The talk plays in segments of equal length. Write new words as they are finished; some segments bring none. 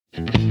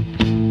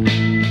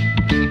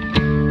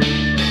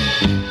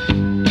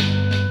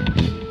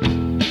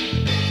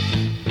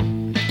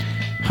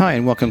Hi,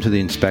 and welcome to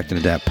the Inspect and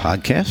Adapt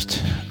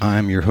podcast.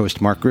 I'm your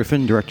host, Mark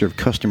Griffin, Director of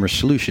Customer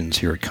Solutions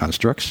here at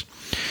Construx.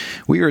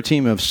 We are a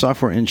team of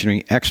software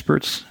engineering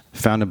experts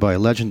founded by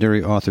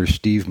legendary author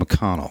Steve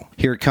McConnell.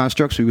 Here at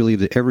Construx, we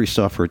believe that every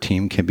software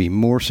team can be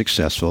more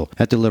successful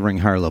at delivering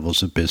higher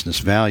levels of business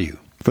value.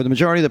 For the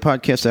majority of the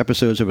podcast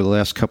episodes over the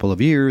last couple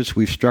of years,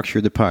 we've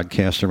structured the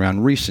podcast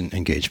around recent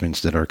engagements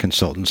that our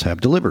consultants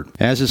have delivered.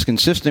 As is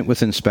consistent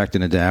with Inspect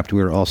and Adapt,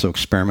 we are also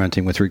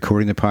experimenting with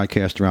recording the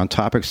podcast around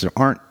topics that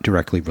aren't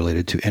directly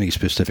related to any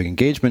specific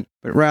engagement,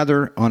 but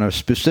rather on a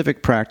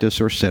specific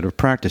practice or set of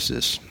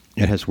practices.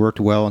 It has worked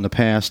well in the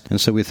past, and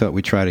so we thought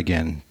we'd try it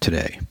again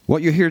today.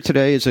 What you hear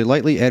today is a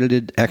lightly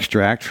edited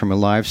extract from a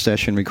live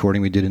session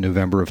recording we did in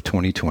November of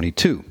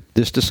 2022.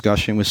 This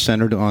discussion was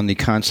centered on the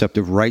concept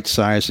of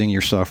right-sizing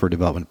your software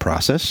development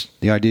process,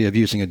 the idea of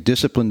using a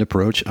disciplined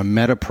approach, a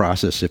meta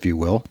process, if you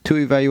will, to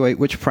evaluate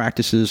which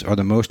practices are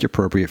the most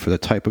appropriate for the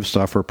type of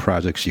software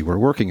projects you are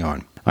working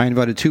on. I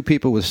invited two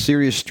people with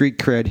serious street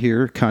cred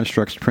here,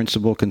 Construx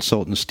Principal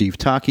Consultant Steve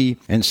Taki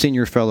and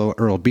Senior Fellow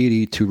Earl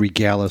Beatty, to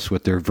regale us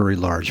with their very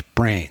large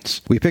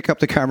brains. We pick up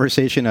the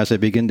conversation as I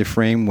begin to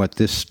frame what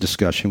this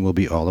discussion will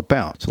be all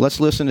about. So let's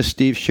listen as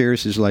Steve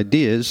shares his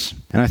ideas,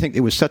 and I think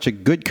it was such a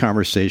good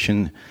conversation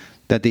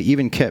that they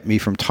even kept me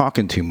from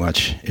talking too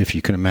much, if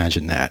you can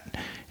imagine that.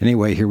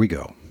 Anyway, here we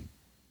go.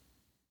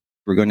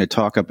 We're going to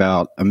talk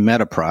about a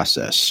meta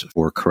process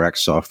for correct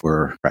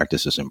software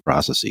practices and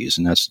processes,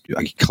 and that's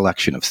a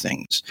collection of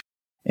things.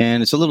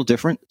 And it's a little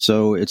different,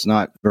 so it's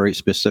not very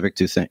specific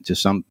to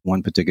some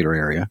one particular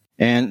area.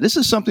 And this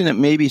is something that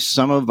maybe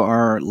some of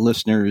our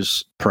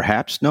listeners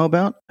perhaps know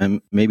about,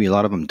 and maybe a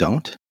lot of them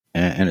don't.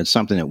 And it's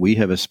something that we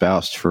have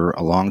espoused for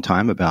a long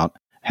time about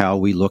how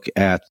we look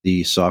at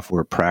the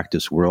software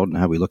practice world and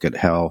how we look at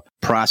how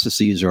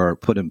processes are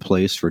put in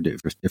place for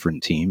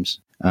different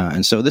teams.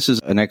 And so this is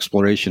an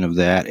exploration of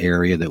that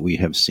area that we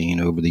have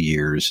seen over the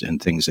years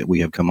and things that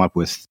we have come up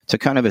with to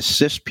kind of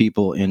assist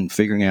people in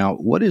figuring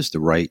out what is the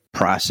right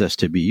process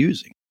to be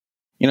using.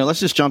 You know,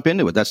 let's just jump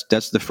into it.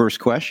 That's the first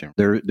question.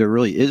 There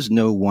really is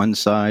no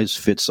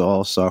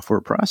one-size-fits-all software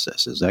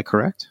process. Is that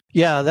correct?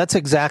 Yeah, that's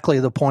exactly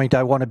the point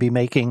I want to be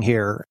making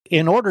here.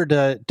 In order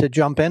to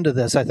jump into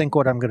this, I think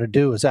what I'm going to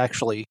do is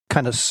actually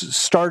kind of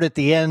start at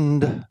the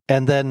end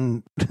and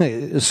then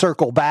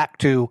circle back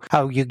to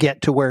how you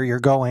get to where you're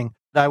going.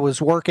 I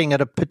was working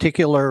at a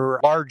particular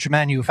large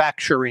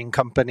manufacturing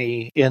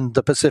company in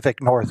the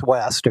Pacific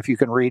Northwest, if you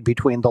can read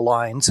between the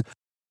lines.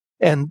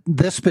 And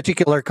this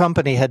particular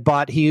company had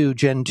bought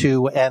huge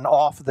into an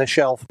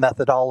off-the-shelf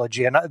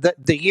methodology. And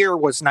the year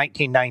was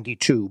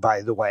 1992,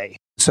 by the way.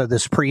 So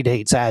this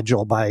predates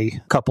Agile by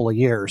a couple of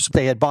years.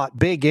 They had bought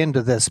big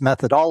into this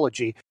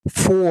methodology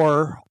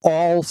for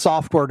all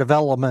software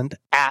development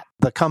at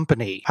the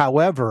company.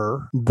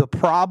 However, the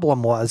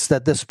problem was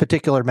that this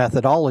particular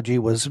methodology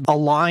was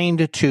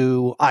aligned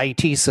to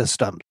IT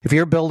systems. If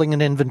you're building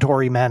an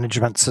inventory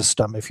management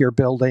system, if you're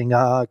building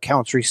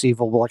accounts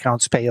receivable,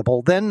 accounts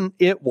payable, then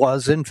it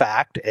was, in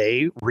fact,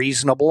 a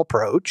reasonable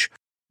approach.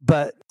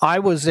 But I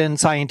was in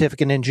scientific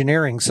and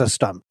engineering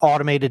system,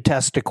 automated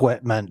test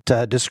equipment,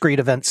 discrete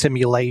event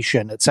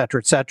simulation, et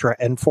cetera,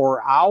 And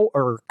for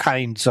our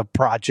kinds of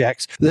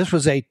projects, this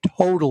was a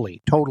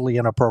totally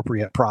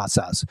inappropriate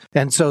process.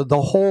 And so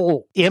the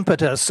whole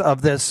impetus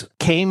of this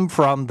came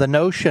from the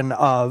notion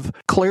of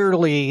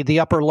clearly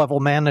the upper level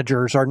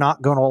managers are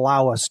not going to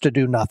allow us to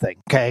do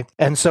nothing. Okay.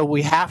 And so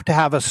we have to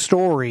have a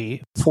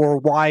story for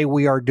why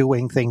we are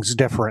doing things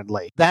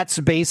differently. That's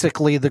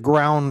basically the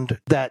ground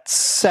that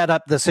set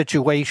up the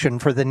situation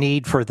for the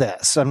need for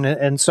this.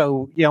 And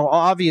so, you know,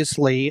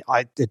 obviously,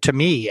 to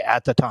me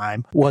at the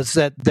time, was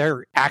that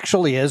there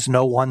actually is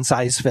no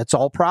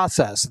one-size-fits-all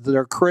process. There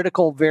are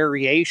critical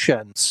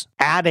variations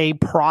at a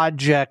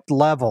project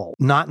level,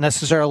 not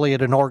necessarily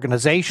at an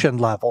organization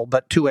level,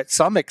 but to at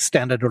some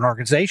extent at an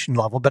organization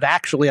level, but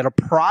actually at a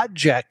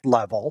project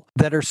level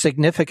that are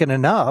significant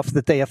enough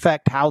that they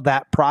affect how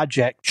that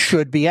project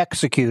should be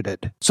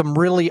executed. Some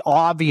really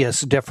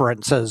obvious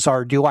differences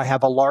are, do I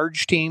have a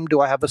large team?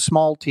 Do I have a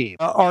small team?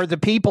 Are the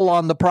people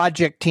on the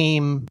project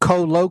team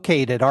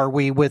co-located? Are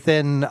we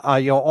within,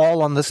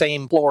 all on the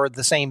same floor,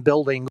 the same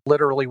building,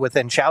 literally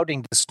within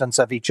shouting distance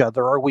of each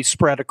other? Are we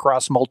spread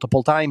across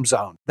multiple time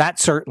zones?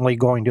 That's certainly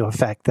going to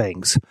affect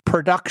things.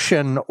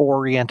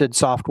 Production-oriented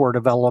software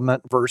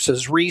development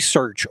versus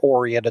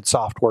research-oriented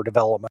software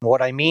development.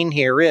 What I mean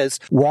here is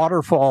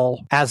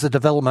waterfall as a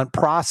development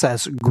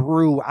process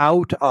grew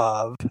out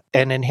of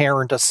an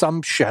inherent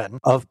assumption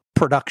of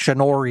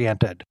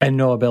production-oriented. And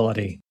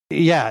knowability.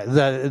 Yeah,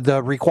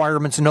 the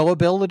requirements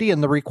knowability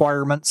and the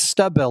requirements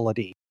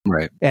stability.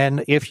 Right.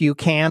 And if you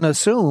can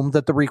assume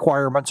that the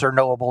requirements are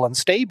knowable and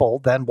stable,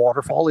 then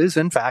waterfall is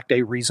in fact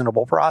a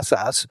reasonable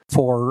process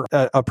for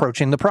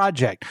approaching the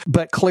project.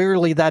 But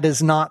clearly that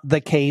is not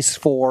the case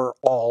for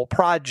all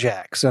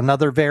projects.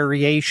 Another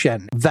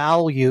variation,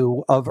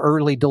 value of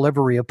early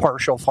delivery of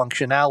partial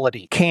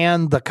functionality.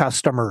 Can the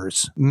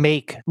customers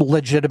make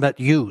legitimate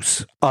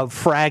use of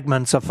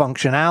fragments of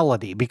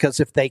functionality? Because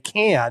if they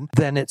can,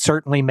 then it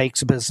certainly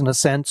makes business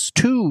sense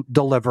to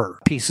deliver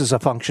pieces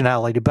of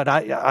functionality. But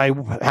I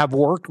have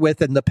worked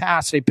with in the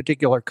past a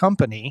particular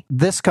company.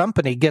 This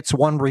company gets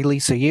one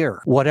release a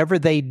year. Whatever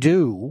they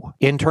do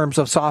in terms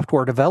of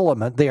software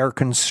development, they are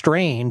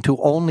constrained to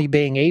only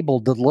being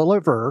able to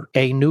deliver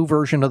a new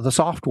version of the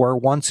software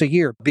once a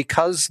year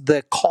because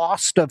the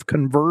cost of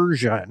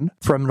conversion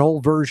from an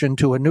old version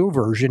to a new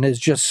version is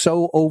just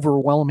so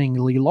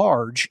overwhelmingly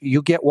large.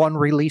 You get one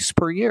release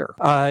per year.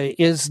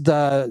 Is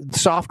the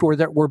software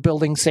that we're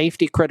building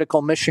safety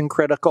critical, mission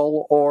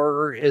critical,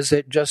 or is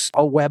it just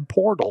a web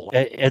portal,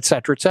 et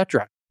cetera, et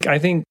cetera? I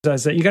think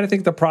that you got to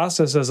think the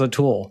process as a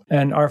tool.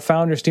 And our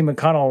founder, Steve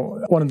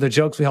McConnell, one of the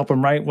jokes we helped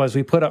him write was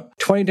we put up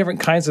 20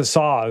 different kinds of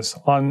saws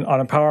on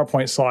a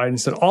PowerPoint slide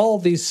and said, all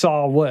of these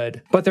saw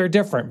wood, but they're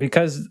different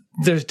because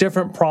there's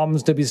different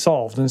problems to be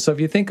solved. And so if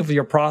you think of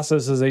your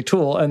process as a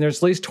tool and there's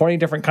at least 20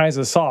 different kinds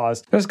of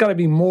saws, there's got to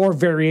be more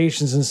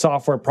variations in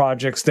software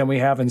projects than we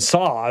have in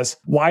saws.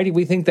 Why do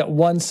we think that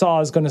one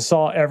saw is going to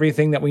saw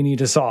everything that we need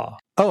to saw?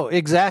 Oh,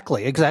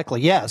 exactly.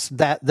 Yes,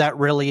 that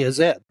really is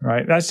it.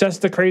 Right. That's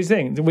just the crazy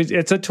thing.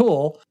 It's a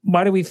tool.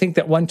 Why do we think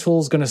that one tool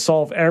is going to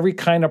solve every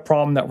kind of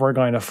problem that we're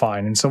going to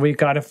find? And so we've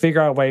got to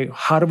figure out a way,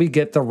 how do we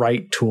get the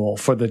right tool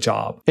for the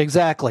job?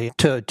 Exactly.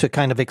 To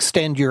kind of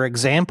extend your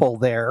example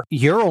there,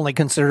 you're only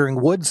considering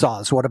wood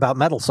saws. What about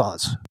metal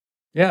saws?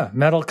 Yeah,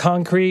 metal,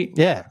 concrete,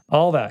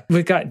 all that.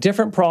 We've got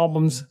different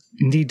problems,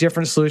 need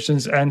different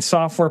solutions, and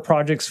software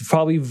projects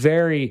probably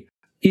vary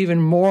even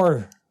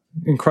more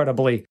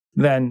incredibly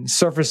than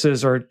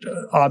surfaces or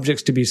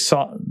objects to be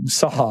sawed.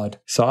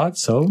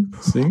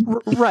 See?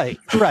 Right.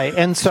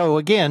 And so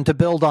again, to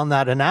build on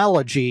that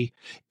analogy,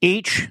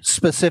 each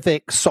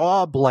specific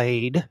saw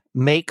blade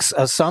makes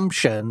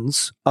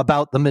assumptions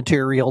about the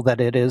material that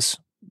it is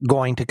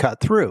going to cut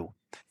through.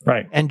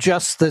 Right. And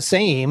just the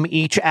same,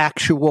 each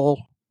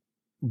actual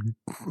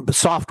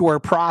software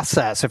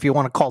process, if you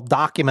want to call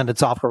documented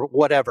software,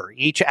 whatever,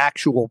 each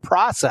actual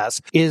process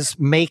is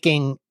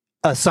making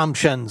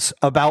assumptions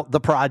about the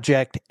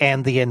project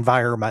and the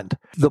environment.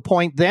 The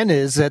point then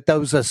is that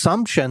those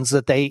assumptions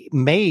that they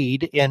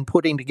made in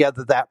putting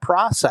together that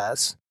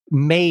process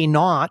may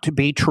not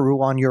be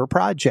true on your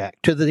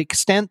project. To the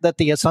extent that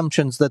the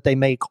assumptions that they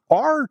make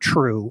are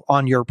true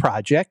on your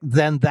project,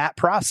 then that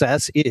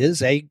process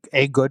is a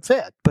good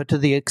fit. But to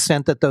the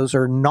extent that those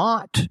are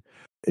not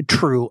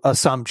true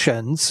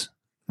assumptions,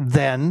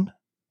 then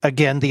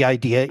again, the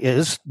idea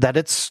is that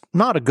it's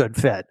not a good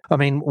fit. I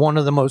mean, one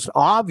of the most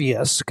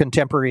obvious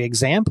contemporary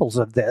examples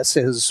of this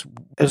is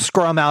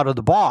Scrum out of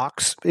the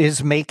box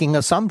is making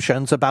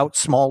assumptions about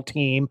small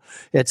team,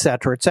 et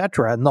cetera, et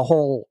cetera. And the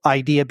whole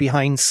idea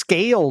behind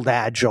scaled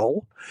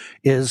agile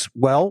is,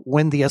 well,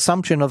 when the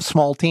assumption of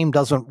small team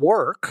doesn't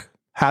work,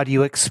 how do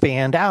you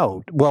expand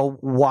out? Well,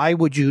 why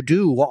would you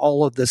do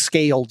all of the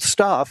scaled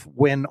stuff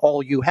when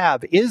all you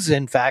have is,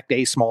 in fact,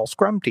 a small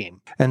Scrum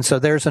team? And so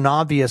there's an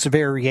obvious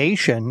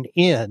variation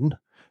in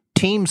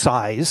team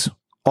size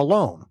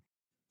alone.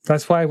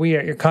 That's why we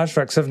at Your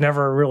Constructs have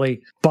never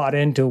really bought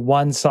into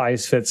one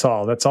size fits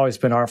all. That's always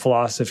been our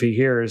philosophy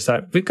here, is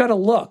that we've got to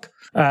look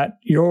at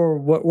your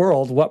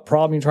world, what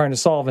problem you're trying to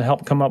solve, and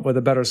help come up with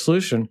a better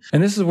solution.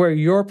 And this is where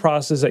your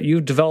process that you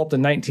developed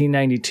in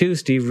 1992,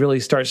 Steve, really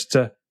starts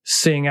to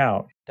sing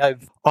out.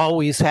 I've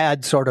always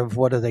had sort of,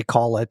 what do they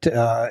call it,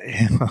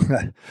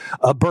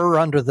 a burr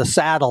under the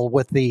saddle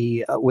with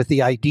the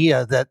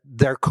idea that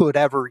there could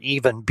ever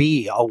even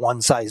be a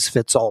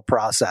one-size-fits-all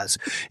process.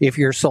 If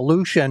your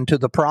solution to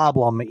the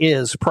problem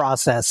is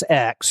process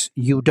X,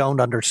 you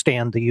don't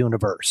understand the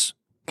universe.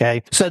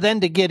 Okay, so then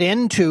to get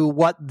into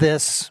what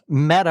this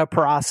meta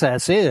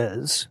process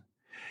is,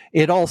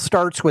 it all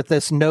starts with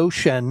this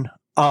notion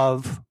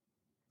of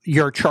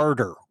your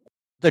charter.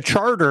 The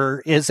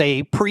charter is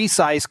a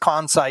precise,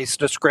 concise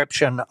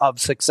description of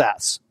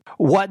success.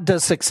 What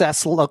does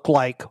success look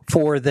like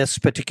for this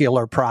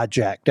particular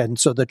project? And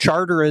so the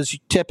charter is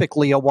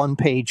typically a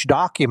one-page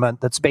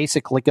document that's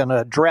basically going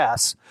to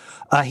address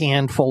a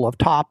handful of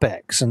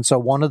topics. And so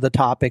one of the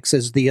topics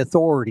is the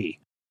authority.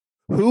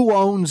 Who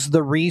owns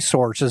the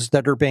resources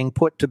that are being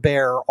put to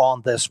bear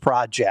on this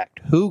project?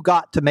 Who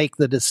got to make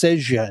the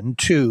decision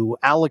to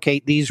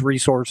allocate these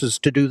resources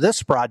to do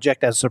this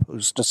project as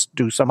opposed to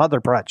do some other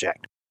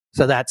project?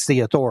 So that's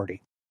the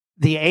authority.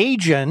 The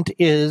agent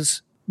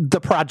is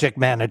the project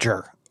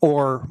manager,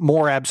 or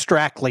more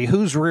abstractly,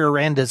 whose rear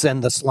end is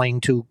in the sling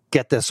to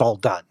get this all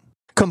done.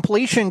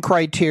 Completion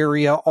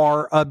criteria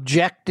are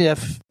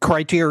objective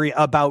criteria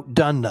about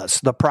doneness.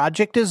 The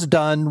project is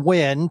done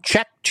when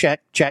check,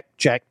 check, check,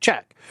 check,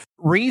 check.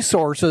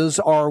 Resources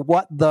are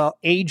what the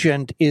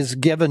agent is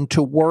given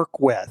to work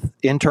with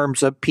in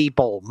terms of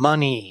people,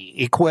 money,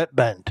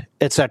 equipment,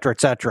 et cetera,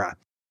 et cetera.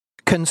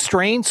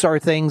 Constraints are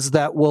things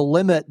that will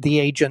limit the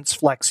agent's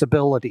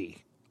flexibility.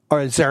 Or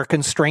is there a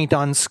constraint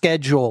on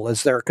schedule?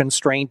 Is there a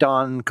constraint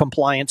on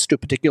compliance to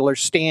particular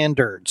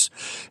standards?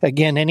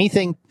 Again,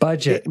 anything...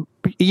 Budget.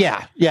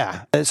 Yeah.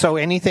 So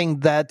anything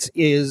that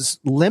is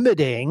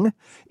limiting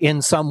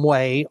in some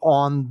way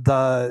on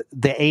the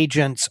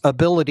agent's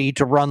ability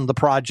to run the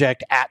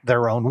project at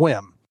their own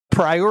whim.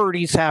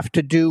 Priorities have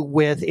to do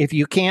with, if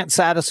you can't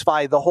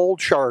satisfy the whole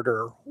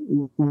charter,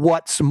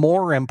 what's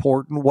more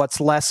important, what's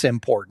less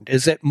important?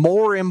 Is it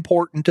more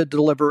important to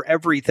deliver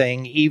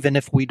everything even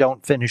if we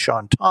don't finish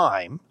on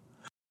time?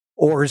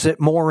 Or is it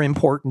more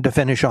important to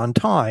finish on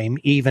time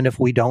even if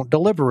we don't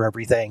deliver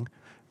everything,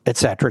 et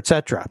cetera, et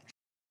cetera?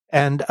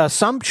 And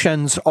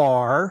assumptions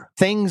are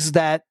things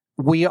that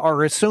we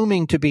are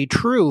assuming to be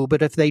true,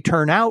 but if they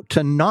turn out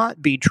to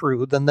not be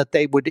true, then that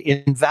they would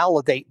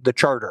invalidate the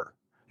charter.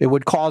 It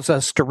would cause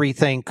us to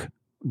rethink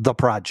the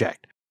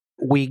project.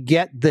 We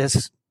get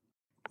this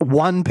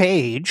one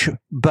page,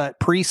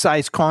 but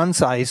precise,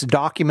 concise,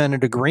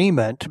 documented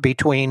agreement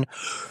between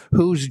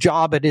whose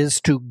job it is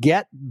to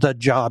get the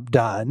job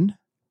done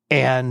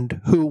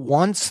and who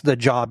wants the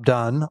job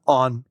done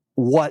on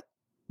what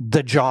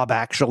the job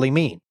actually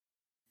means.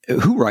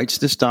 Who writes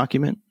this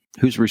document?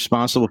 Who's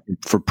responsible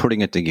for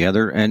putting it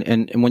together?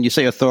 And when you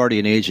say authority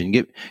and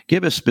agent,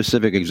 give a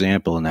specific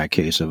example in that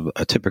case of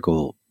a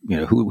typical,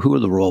 who are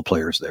the role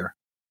players there?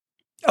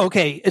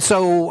 Okay,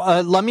 so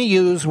let me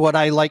use what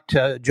I like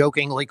to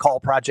jokingly call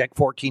Project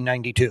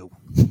 1492.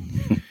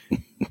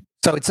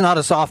 So it's not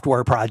a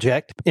software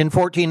project. In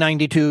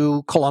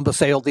 1492, Columbus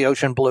sailed the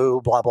ocean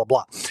blue, blah, blah,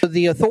 blah. So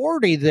the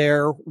authority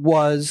there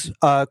was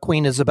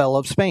Queen Isabella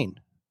of Spain.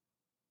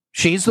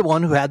 She's the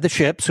one who had the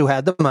ships, who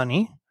had the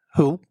money,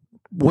 who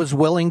was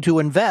willing to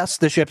invest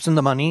the ships and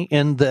the money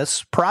in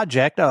this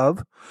project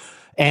of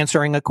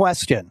answering a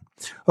question.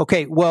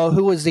 Okay, well,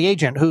 who was the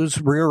agent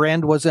whose rear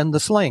end was in the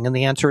sling? And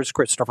the answer is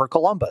Christopher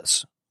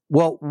Columbus.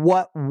 Well,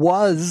 what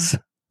was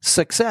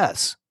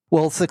success?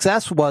 Well,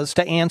 success was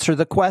to answer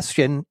the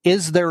question,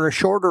 is there a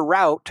shorter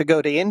route to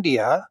go to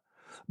India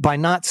by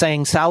not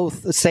sailing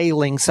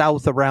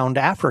south around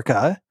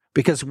Africa,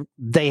 because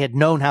they had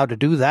known how to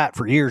do that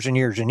for years and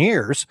years and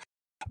years.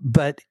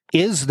 But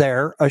is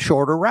there a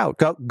shorter route?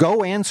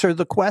 Go answer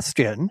the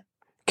question.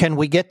 Can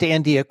we get to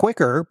India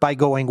quicker by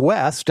going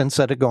west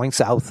instead of going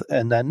south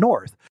and then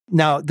north?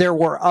 Now, there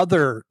were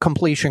other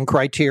completion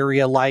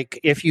criteria, like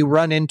if you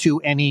run into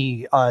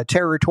any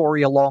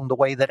territory along the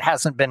way that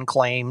hasn't been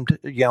claimed,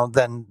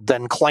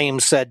 then claim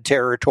said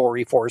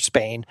territory for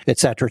Spain, et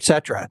cetera, et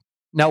cetera.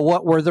 Now,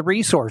 what were the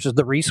resources?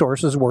 The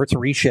resources were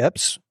 3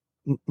 ships,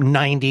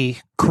 90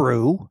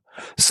 crew,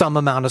 some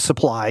amount of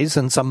supplies,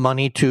 and some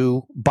money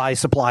to buy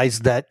supplies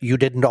that you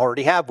didn't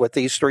already have with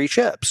these 3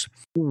 ships.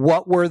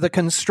 What were the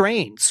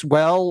constraints?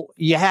 Well,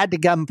 you had to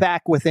come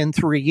back within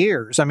 3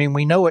 years. I mean,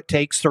 we know it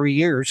takes 3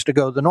 years to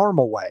go the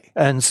normal way.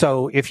 And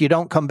so if you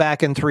don't come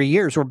back in 3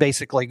 years, we're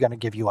basically going to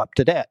give you up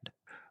to dead.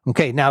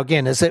 Okay, now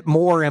again, is it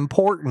more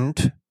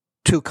important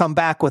to come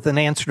back with an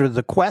answer to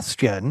the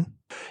question,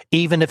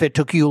 even if it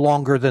took you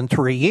longer than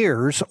 3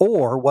 years,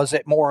 or was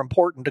it more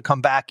important to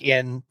come back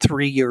in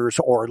 3 years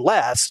or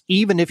less,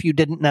 even if you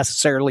didn't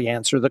necessarily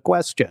answer the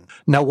question?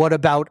 Now, what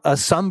about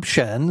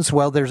assumptions?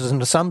 Well, there's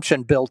an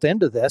assumption built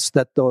into this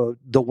that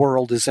the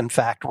world is in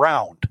fact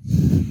round,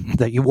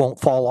 that you won't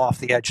fall off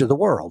the edge of the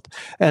world.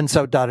 And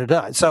so,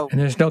 So, and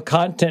there's no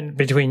content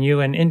between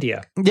you and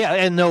India. Yeah,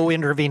 and no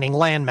intervening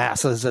land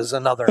masses is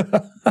another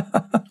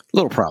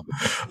little problem.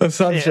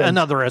 Assumption.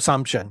 Another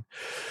assumption.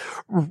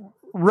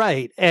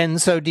 Right.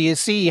 And so do you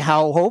see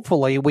how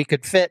hopefully we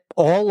could fit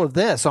all of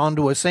this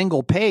onto a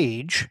single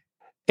page?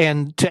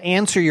 And to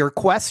answer your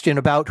question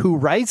about who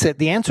writes it,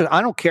 the answer,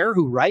 I don't care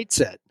who writes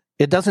it.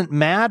 It doesn't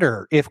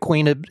matter if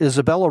Queen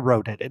Isabella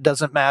wrote it. It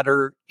doesn't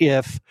matter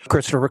if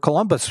Christopher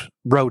Columbus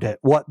wrote it.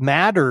 What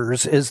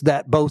matters is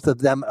that both of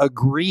them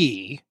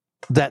agree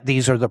that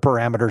these are the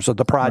parameters of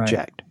the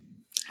project.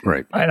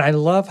 Right. And I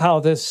love how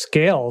this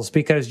scales,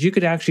 because you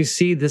could actually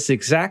see this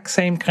exact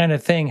same kind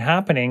of thing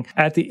happening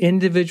at the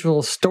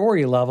individual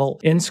story level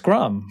in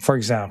Scrum, for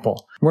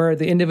example, where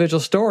the individual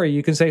story,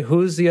 you can say,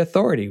 who's the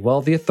authority?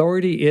 Well, the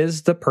authority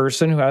is the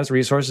person who has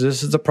resources.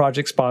 This is the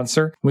project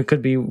sponsor. We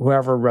could be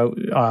whoever wrote,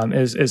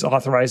 is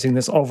authorizing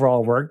this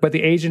overall work, but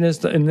the agent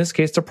is, in this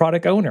case, the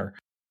product owner.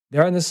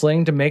 They're in the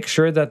sling to make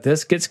sure that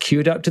this gets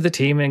queued up to the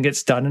team and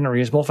gets done in a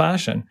reasonable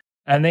fashion.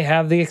 And they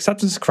have the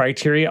acceptance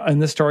criteria in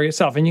the story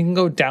itself. And you can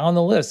go down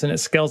the list and it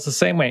scales the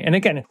same way. And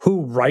again,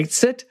 who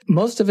writes it?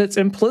 Most of it's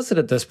implicit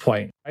at this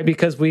point, right?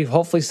 Because we've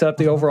hopefully set up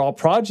the overall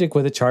project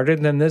with a charter.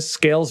 And then this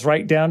scales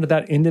right down to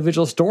that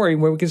individual story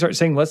where we can start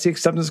saying, what's the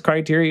acceptance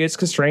criteria, its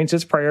constraints,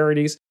 its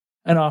priorities,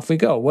 and off we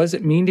go. What does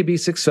it mean to be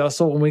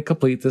successful when we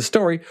complete the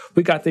story?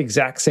 We got the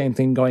exact same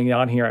thing going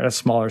on here at a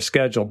smaller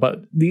schedule. But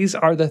these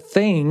are the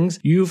things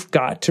you've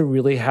got to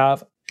really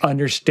have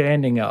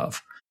understanding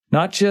of.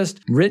 not just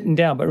written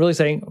down, but really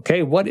saying,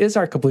 okay, what is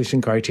our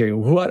completion criteria?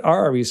 What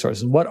are our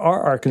resources? What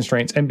are our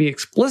constraints? And be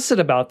explicit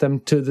about them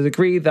to the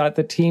degree that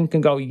the team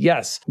can go,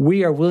 yes,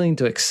 we are willing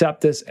to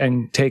accept this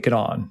and take it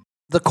on.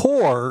 The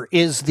core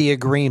is the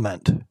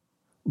agreement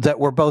that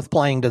we're both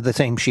playing to the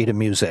same sheet of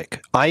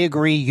music. I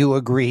agree, you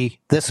agree,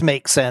 this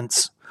makes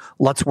sense.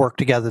 Let's work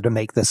together to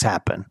make this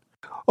happen.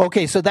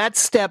 Okay, so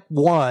that's step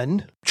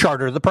one,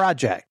 charter the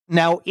project.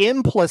 Now,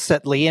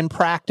 implicitly, in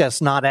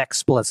practice, not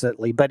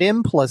explicitly, but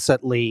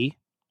implicitly,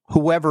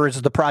 whoever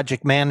is the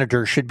project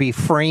manager should be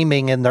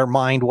framing in their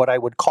mind what I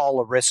would call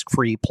a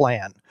risk-free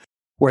plan,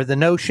 where the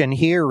notion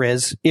here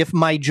is, if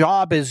my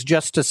job is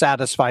just to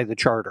satisfy the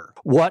charter,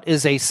 what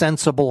is a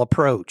sensible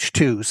approach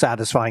to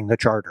satisfying the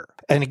charter?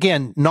 And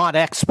again, not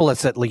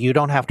explicitly, you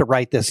don't have to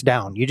write this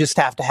down. You just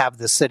have to have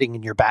this sitting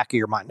in your back of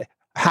your mind.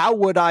 How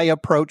would I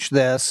approach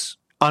this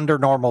under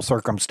normal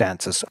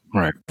circumstances?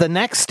 Right. The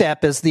next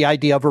step is the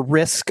idea of a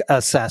risk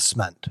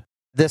assessment.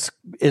 This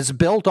is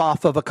built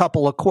off of a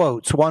couple of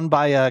quotes, one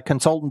by a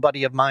consultant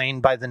buddy of mine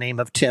by the name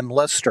of Tim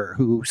Lister,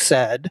 who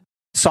said,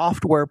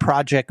 software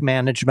project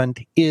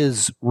management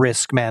is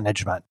risk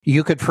management.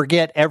 You could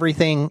forget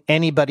everything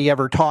anybody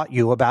ever taught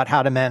you about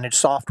how to manage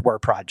software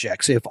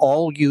projects. If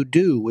all you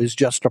do is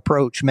just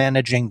approach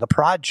managing the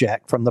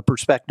project from the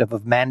perspective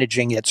of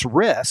managing its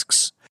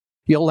risks,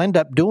 you'll end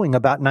up doing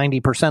about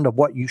 90% of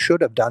what you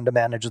should have done to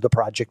manage the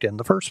project in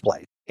the first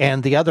place.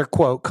 And the other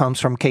quote comes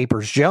from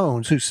Capers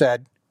Jones, who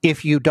said,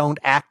 if you don't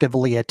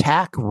actively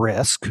attack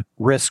risk,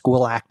 risk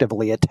will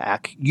actively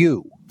attack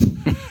you.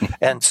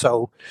 And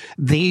so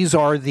these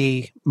are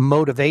the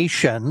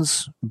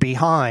motivations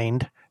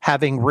behind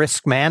having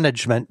risk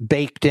management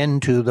baked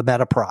into the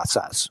meta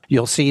process.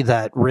 You'll see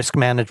that risk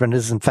management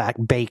is in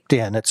fact baked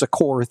in. It's a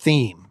core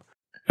theme.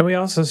 And we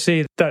also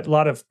see that a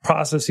lot of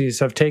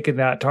processes have taken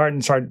that to heart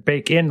and started to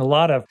bake in a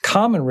lot of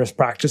common risk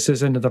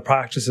practices into the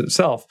practice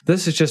itself.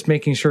 This is just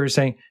making sure you're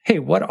saying, hey,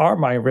 what are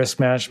my risk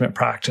management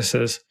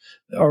practices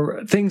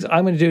or things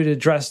I'm going to do to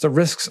address the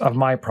risks of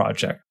my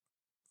project?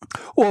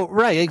 Well,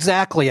 right,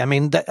 exactly. I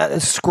mean,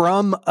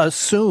 Scrum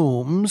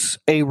assumes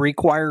a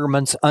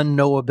requirements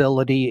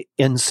unknowability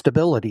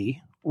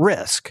instability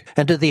risk.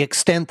 And to the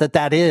extent that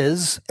that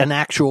is an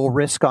actual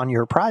risk on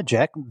your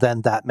project,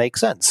 then that makes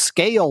sense.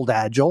 Scaled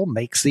Agile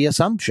makes the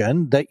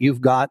assumption that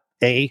you've got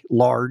a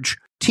large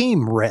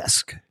team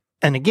risk.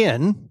 And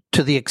again,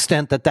 to the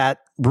extent that that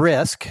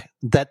risk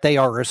that they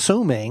are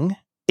assuming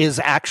is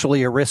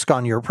actually a risk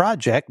on your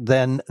project,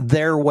 then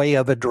their way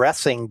of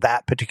addressing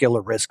that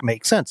particular risk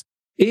makes sense.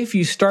 If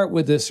you start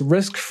with this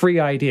risk-free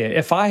idea,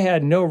 if I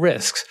had no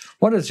risks,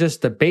 what is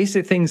just the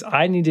basic things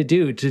I need to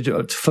do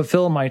to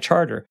fulfill my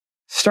charter?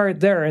 Start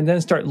there and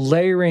then start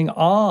layering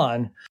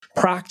on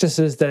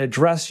practices that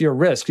address your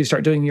risk. You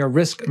start doing your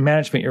risk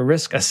management, your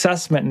risk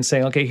assessment and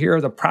saying, okay, here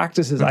are the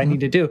practices I need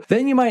to do.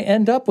 Then you might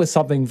end up with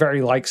something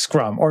very like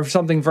Scrum or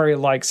something very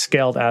like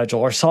Scaled Agile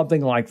or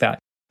something like that.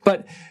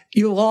 But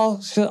you'll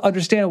all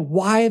understand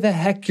why the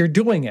heck you're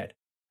doing it,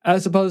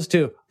 as opposed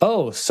to,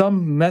 oh,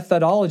 some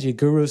methodology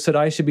guru said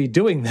I should be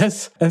doing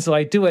this, and so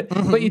I do it.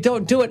 But you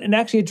don't do it and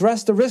actually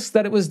address the risks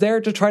that it was there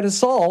to try to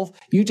solve.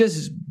 You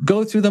just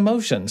go through the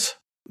motions.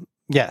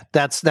 Yeah,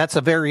 that's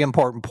a very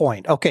important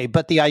point. Okay,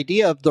 but the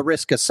idea of the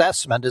risk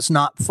assessment is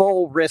not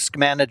full risk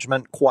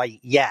management quite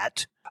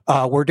yet.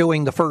 We're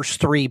doing the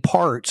first three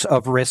parts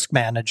of risk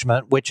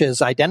management, which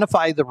is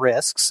identify the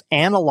risks,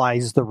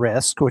 analyze the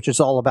risk, which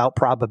is all about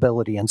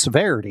probability and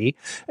severity,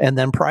 and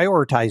then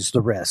prioritize the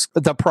risk.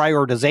 The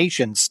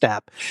prioritization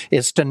step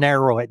is to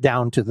narrow it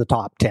down to the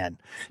top 10.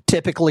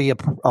 Typically,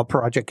 a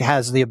project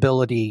has the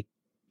ability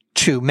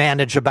to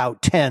manage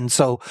about 10,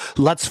 so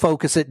let's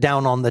focus it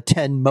down on the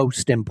 10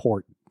 most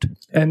important.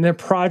 And they're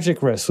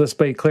project risks, let's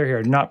be clear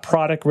here, not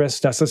product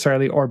risks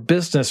necessarily or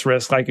business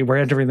risks, like we're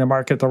entering the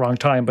market at the wrong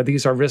time, but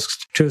these are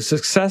risks to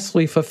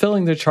successfully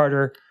fulfilling the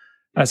charter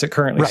as it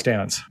currently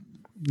stands.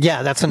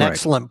 Yeah, that's an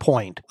excellent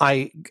point.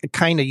 I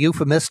kind of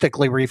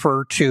euphemistically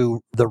refer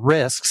to the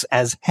risks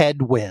as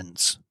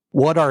headwinds.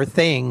 What are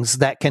things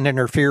that can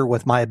interfere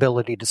with my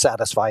ability to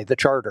satisfy the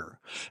charter?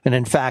 And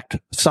in fact,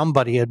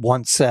 somebody had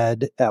once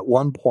said at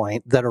one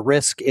point that a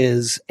risk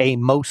is a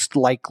most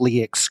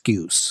likely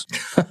excuse.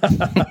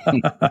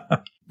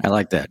 I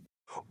like that.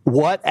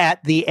 What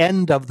at the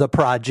end of the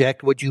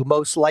project would you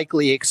most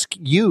likely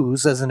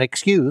use as an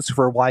excuse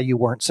for why you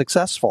weren't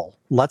successful?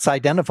 Let's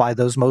identify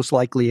those most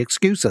likely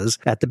excuses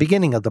at the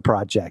beginning of the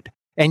project.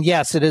 And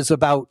yes, it is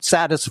about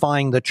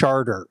satisfying the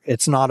charter.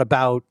 It's not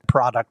about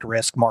product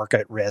risk,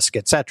 market risk,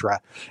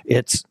 etc.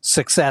 It's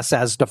success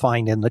as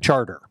defined in the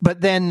charter. But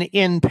then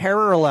in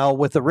parallel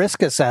with the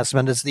risk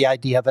assessment is the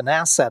idea of an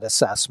asset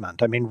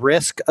assessment. I mean,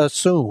 risk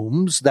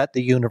assumes that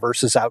the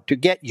universe is out to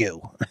get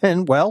you.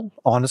 And well,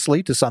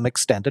 honestly, to some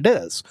extent it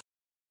is.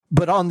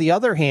 But on the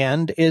other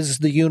hand, is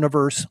the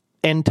universe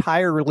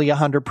entirely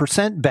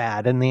 100%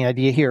 bad? And the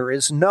idea here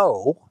is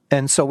no.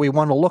 And so we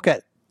want to look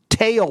at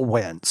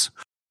tailwinds.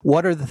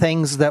 What are the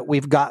things that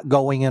we've got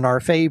going in our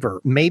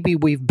favor? Maybe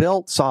we've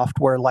built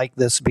software like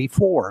this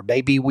before.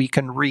 Maybe we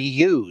can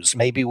reuse.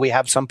 Maybe we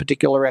have some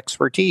particular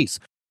expertise.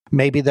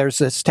 Maybe there's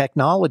this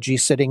technology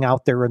sitting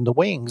out there in the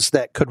wings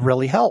that could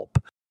really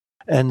help.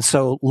 And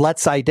so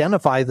let's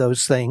identify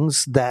those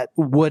things that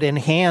would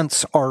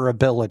enhance our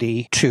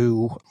ability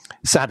to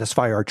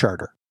satisfy our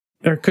charter.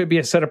 There could be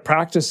a set of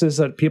practices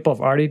that people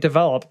have already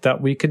developed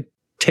that we could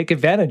take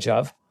advantage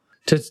of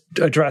to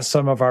address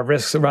some of our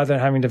risks rather than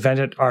having to invent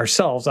it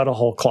ourselves out of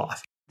whole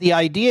cloth. The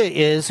idea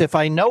is if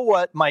I know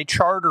what my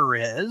charter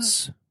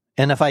is,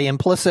 and if I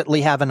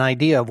implicitly have an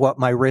idea of what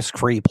my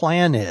risk-free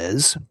plan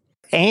is,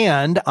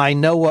 and I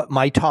know what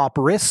my top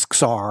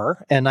risks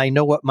are, and I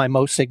know what my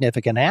most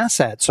significant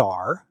assets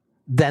are,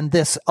 then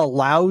this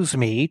allows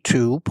me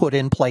to put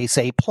in place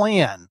a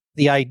plan.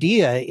 The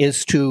idea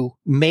is to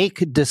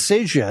make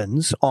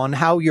decisions on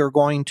how you're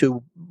going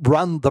to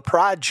run the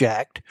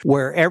project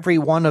where every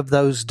one of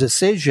those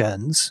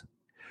decisions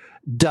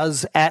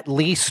does at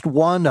least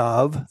one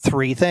of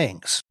three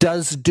things.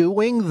 Does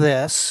doing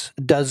this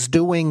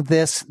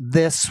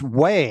this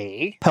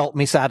way help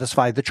me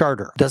satisfy the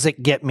charter? Does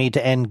it get me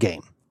to end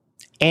game?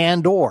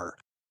 And or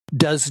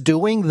does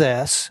doing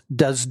this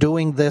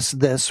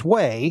this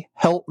way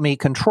help me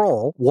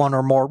control one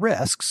or more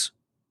risks?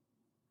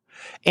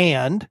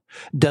 And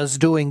does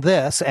doing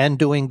this and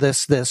doing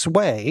this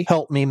way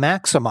help me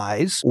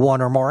maximize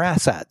one or more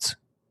assets?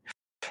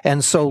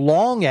 And so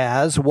long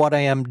as what I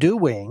am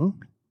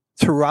doing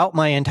throughout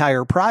my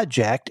entire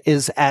project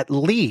is at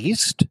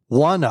least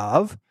one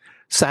of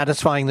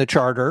satisfying the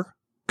charter,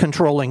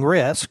 controlling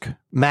risk,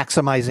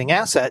 maximizing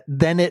asset,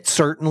 then it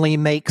certainly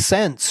makes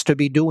sense to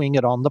be doing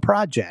it on the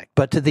project.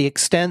 But to the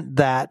extent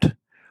that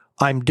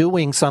I'm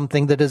doing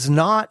something that is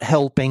not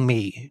helping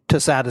me to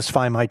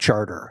satisfy my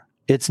charter,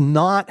 it's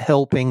not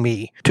helping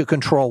me to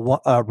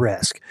control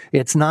risk,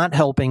 it's not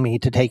helping me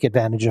to take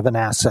advantage of an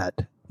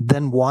asset,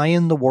 then why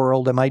in the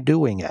world am I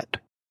doing it?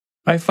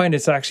 I find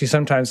it's actually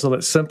sometimes a little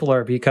bit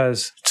simpler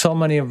because so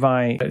many of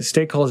my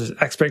stakeholders'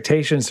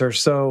 expectations are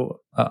so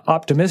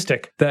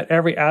optimistic that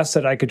every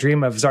asset I could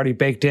dream of is already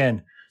baked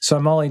in. So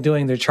I'm only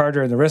doing the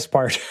charter and the risk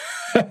part.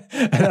 And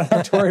I don't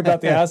have to worry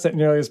about the asset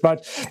nearly as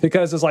much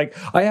because it's like,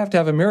 I have to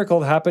have a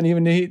miracle to happen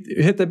even to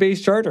hit the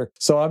base charter.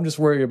 So I'm just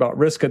worried about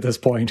risk at this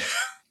point.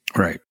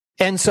 Right.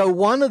 And so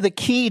one of the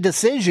key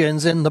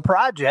decisions in the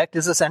project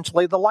is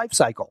essentially the life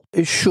cycle.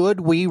 Should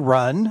we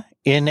run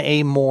in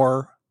a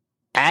more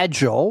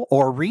agile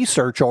or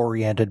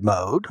research-oriented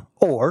mode,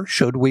 or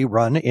should we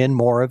run in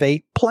more of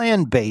a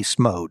plan-based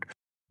mode?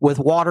 With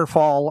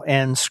waterfall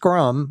and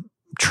Scrum,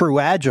 true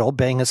agile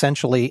being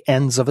essentially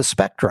ends of a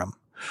spectrum.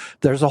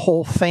 There's a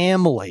whole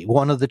family.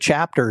 One of the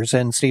chapters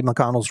in Steve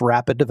McConnell's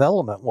Rapid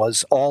Development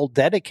was all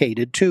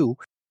dedicated to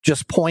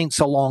just points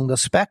along the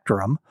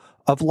spectrum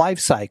of life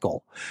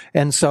cycle.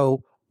 And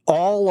so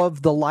all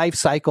of the life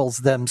cycles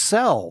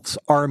themselves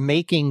are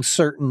making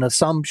certain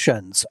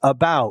assumptions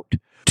about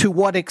to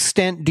what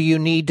extent do you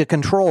need to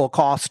control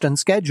cost and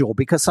schedule?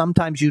 Because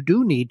sometimes you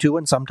do need to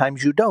and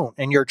sometimes you don't.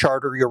 And your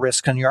charter, your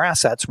risk, and your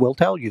assets will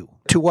tell you.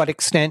 To what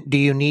extent do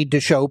you need to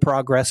show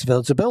progress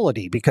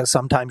visibility? Because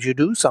sometimes you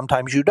do,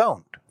 sometimes you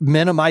don't.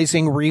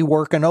 Minimizing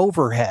rework and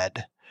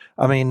overhead.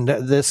 I mean,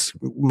 this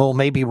will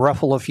maybe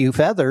ruffle a few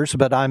feathers,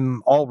 but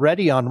I'm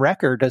already on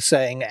record as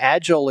saying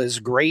Agile is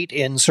great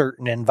in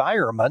certain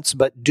environments,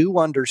 but do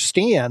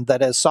understand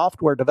that as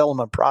software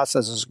development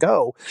processes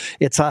go,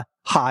 it's a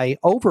high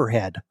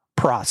overhead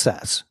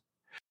process.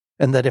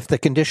 And that if the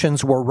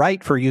conditions were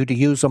right for you to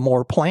use a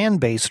more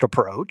plan-based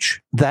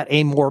approach, that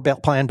a more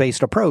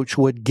plan-based approach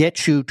would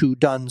get you to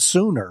done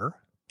sooner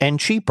and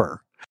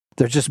cheaper.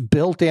 There's just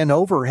built-in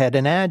overhead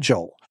in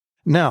Agile.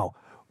 Now,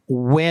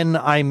 when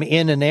I'm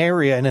in an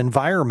area, an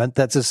environment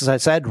that's, as I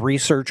said,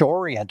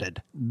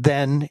 research-oriented,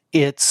 then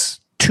it's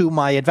to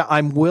my advantage.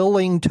 I'm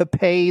willing to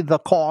pay the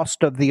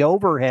cost of the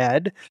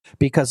overhead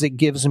because it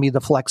gives me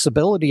the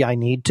flexibility I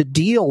need to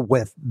deal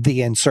with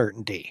the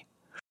uncertainty.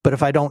 But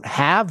if I don't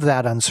have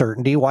that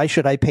uncertainty, why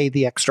should I pay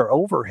the extra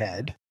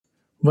overhead?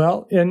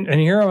 Well, and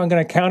here I'm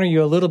going to counter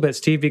you a little bit,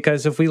 Steve,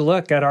 because if we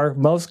look at our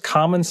most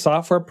common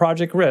software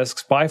project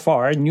risks by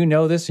far, and you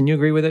know this and you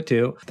agree with it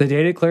too, the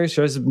data clearly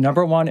shows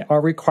number one are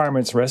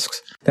requirements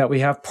risks, that we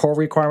have poor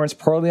requirements,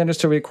 poorly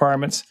understood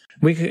requirements.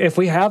 If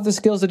we have the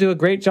skills to do a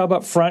great job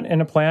up front in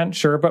a plan,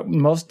 sure, but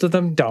most of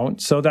them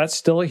don't. So that's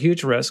still a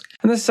huge risk.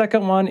 And the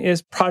second one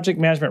is project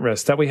management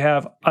risk, that we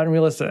have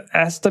unrealistic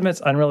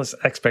estimates,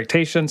 unrealistic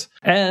expectations,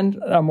 and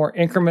a more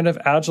incremental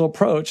agile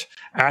approach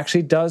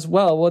actually does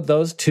well with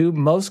those two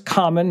most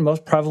common,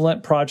 most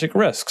prevalent project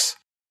risks.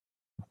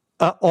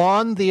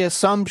 On the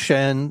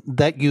assumption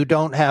that you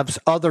don't have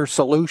other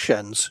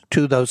solutions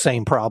to those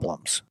same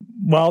problems.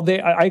 Well,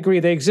 I agree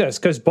they exist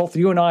because both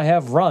you and I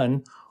have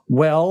run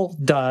well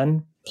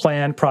done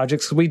planned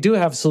projects. We do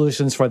have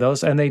solutions for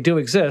those and they do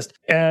exist.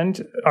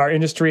 And our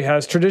industry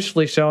has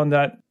traditionally shown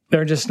that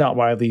they're just not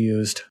widely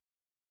used.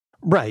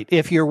 Right.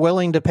 If you're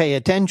willing to pay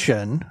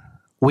attention,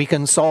 we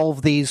can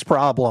solve these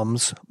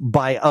problems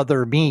by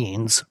other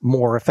means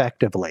more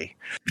effectively.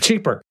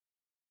 Cheaper.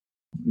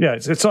 Yeah,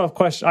 it's a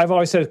question. I've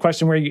always said a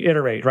question where you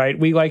iterate, right?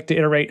 We like to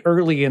iterate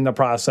early in the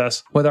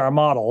process with our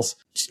models.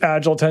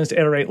 Agile tends to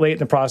iterate late in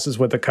the process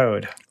with the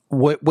code.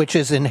 Which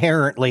is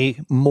inherently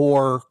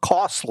more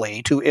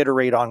costly to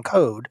iterate on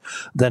code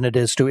than it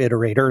is to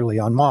iterate early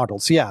on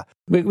models. Yeah.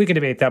 We can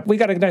debate that. We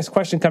got a nice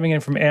question coming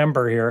in from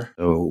Amber here.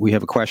 So we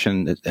have a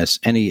question that's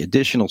any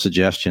additional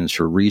suggestions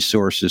for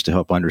resources to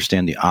help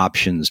understand the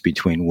options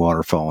between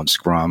Waterfall and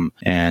Scrum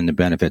and the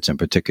benefits in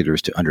particular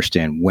to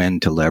understand when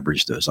to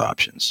leverage those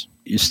options.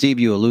 Steve,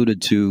 you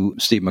alluded to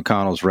Steve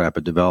McConnell's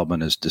Rapid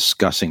Development as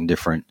discussing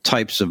different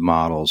types of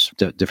models,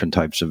 different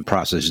types of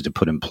processes to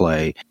put in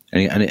play.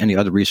 Any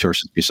other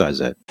resources besides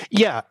that?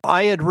 Yeah,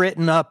 I had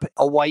written up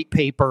a white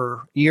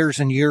paper years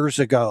and years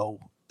ago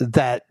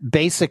that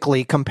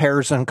basically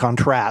compares and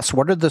contrasts.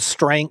 What are the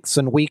strengths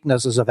and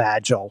weaknesses of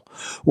Agile?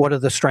 What are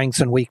the strengths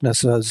and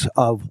weaknesses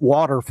of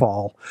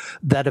Waterfall?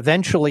 That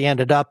eventually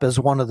ended up as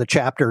one of the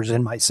chapters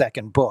in my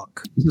second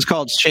book. This is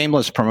called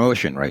shameless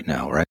promotion right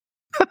now, right?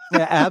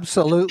 Yeah,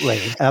 absolutely.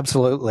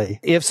 Absolutely.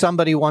 If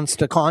somebody wants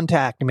to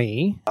contact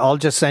me, I'll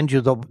just send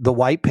you the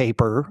white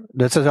paper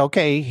that says,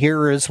 okay,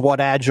 here is what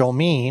Agile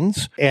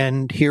means,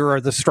 and here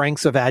are the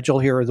strengths of Agile,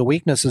 here are the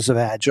weaknesses of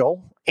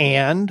Agile,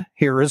 and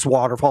here is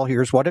Waterfall,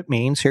 here's what it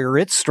means, here are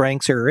its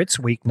strengths, here are its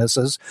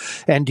weaknesses.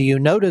 And do you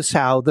notice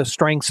how the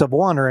strengths of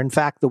one are in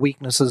fact the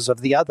weaknesses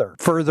of the other,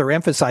 further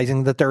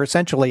emphasizing that they're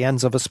essentially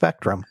ends of a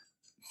spectrum?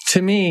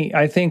 To me,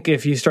 I think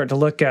if you start to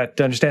look at,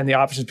 to understand the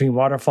options between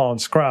Waterfall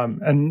and Scrum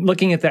and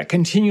looking at that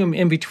continuum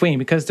in between,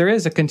 because there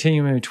is a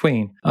continuum in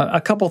between, a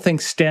couple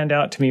things stand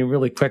out to me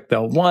really quick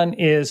though. One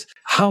is,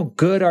 how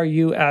good are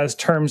you as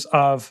terms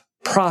of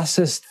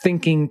process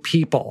thinking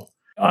people?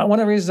 One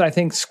of the reasons I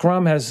think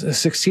Scrum has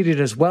succeeded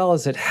as well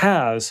as it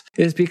has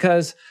is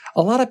because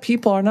a lot of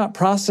people are not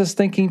process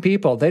thinking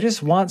people. They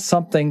just want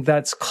something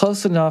that's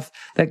close enough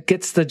that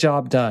gets the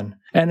job done.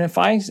 And if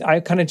I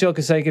kind of joke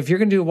and say, if you're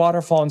going to do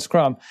Waterfall and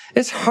Scrum,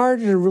 it's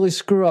harder to really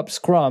screw up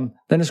Scrum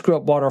than to screw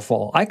up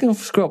Waterfall. I can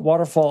screw up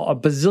Waterfall a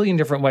bazillion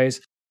different ways.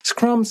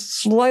 Scrum's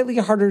slightly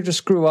harder to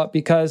screw up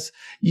because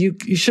you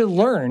should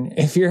learn,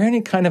 if you're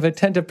any kind of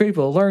attentive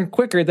people, learn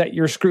quicker that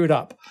you're screwed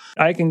up.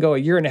 I can go a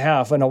year and a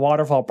half in a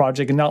Waterfall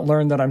project and not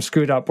learn that I'm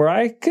screwed up, where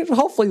I could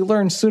hopefully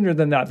learn sooner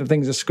than that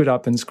things are screwed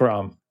up in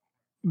Scrum.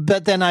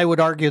 But then I would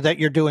argue that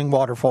you're doing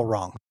Waterfall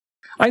wrong.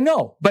 I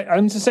know, but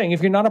I'm just saying,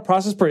 if you're not a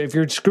process person, if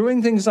you're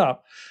screwing things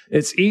up,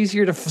 it's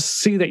easier to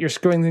see that you're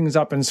screwing things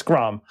up in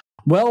Scrum.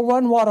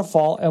 Well-run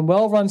Waterfall and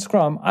well-run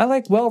Scrum, I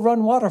like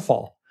well-run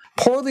Waterfall.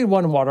 Poorly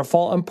run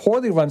Waterfall and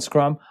poorly run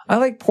Scrum, I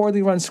like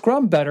poorly run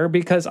Scrum better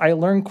because I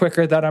learn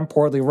quicker that I'm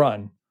poorly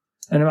run.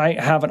 And I might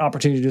have an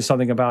opportunity to do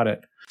something about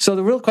it. So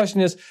the real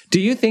question is, do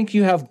you think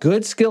you have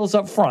good skills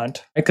up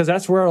front? Because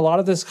that's where a lot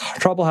of this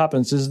trouble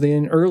happens, is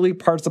in early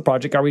parts of the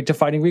project. Are we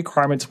defining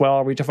requirements well?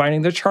 Are we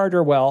defining the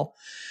charter well?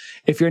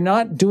 If you're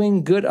not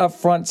doing good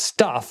upfront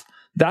stuff,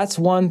 that's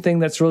one thing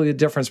that's really the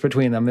difference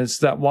between them, is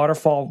that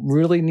Waterfall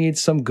really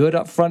needs some good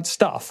upfront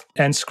stuff.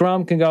 And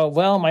Scrum can go,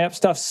 well, my up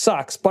stuff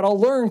sucks, but I'll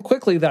learn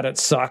quickly that it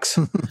sucks.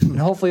 And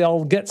hopefully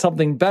I'll get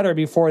something better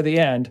before the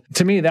end.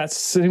 To me, that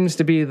seems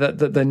to be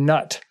the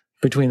nut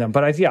between them.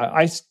 But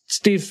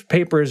Steve's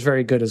paper is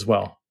very good as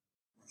well.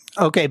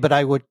 Okay, but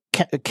I would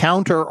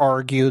counter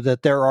argue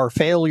that there are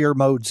failure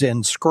modes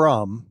in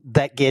Scrum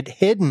that get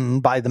hidden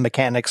by the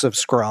mechanics of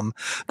Scrum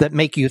that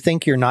make you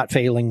think you're not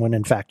failing when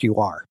in fact you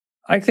are.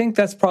 I think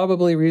that's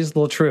probably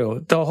reasonably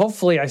true, though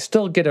hopefully I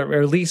still get a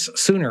release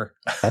sooner.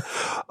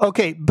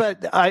 Okay,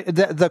 but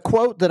the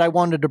quote that I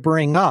wanted to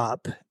bring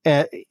up,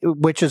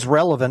 which is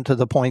relevant to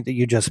the point that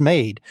you just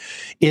made,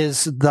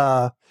 is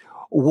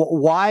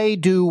why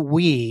do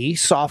we,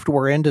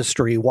 software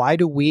industry, why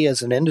do we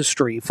as an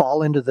industry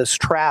fall into this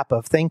trap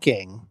of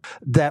thinking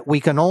that we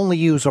can only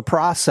use a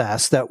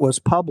process that was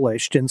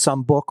published in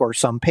some book or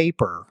some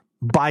paper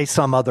by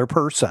some other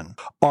person?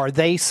 Are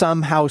they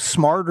somehow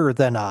smarter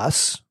than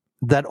us,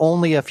 that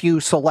only a few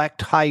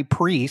select high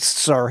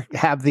priests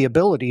have the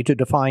ability to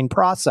define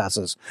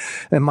processes?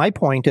 And my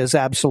point is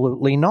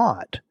absolutely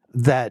not.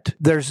 That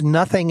there's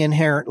nothing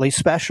inherently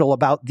special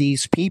about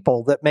these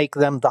people that make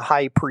them the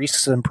high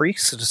priests and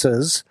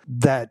priestesses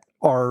that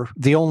are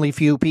the only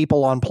few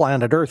people on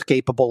planet Earth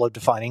capable of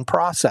defining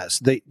process.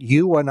 That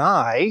you and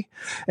I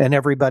and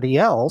everybody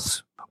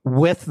else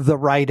with the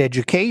right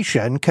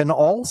education can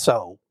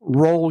also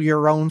roll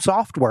your own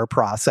software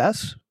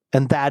process.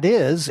 And that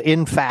is,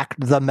 in fact,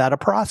 the meta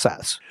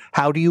process.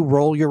 How do you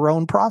roll your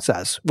own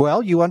process?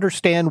 Well, you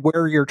understand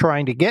where you're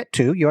trying to get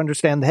to. You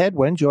understand the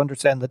headwinds. You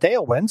understand the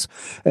tailwinds.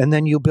 And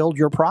then you build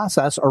your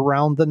process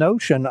around the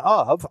notion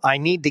of, I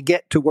need to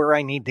get to where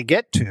I need to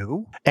get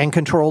to and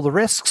control the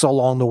risks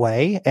along the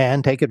way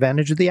and take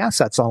advantage of the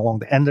assets along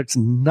the way. And there's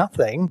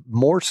nothing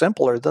more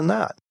simpler than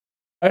that.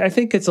 I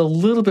think it's a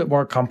little bit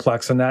more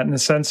complex than that, in the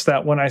sense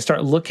that when I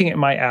start looking at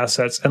my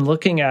assets and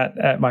looking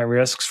at my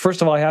risks,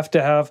 first of all, I have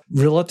to have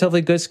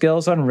relatively good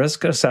skills on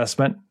risk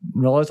assessment,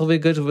 relatively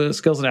good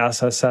skills in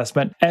asset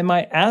assessment. And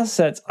my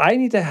assets, I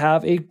need to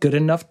have a good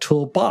enough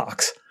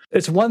toolbox.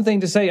 It's one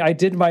thing to say, I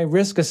did my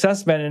risk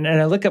assessment and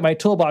I look at my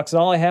toolbox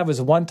and all I have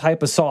is one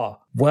type of saw.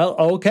 Well,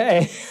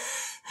 okay,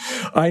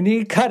 I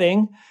need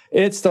cutting.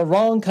 It's the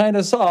wrong kind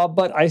of saw,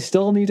 but I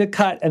still need to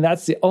cut, and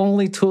that's the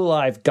only tool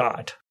I've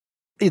got.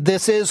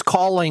 This is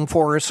calling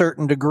for a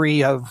certain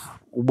degree of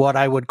what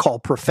I would call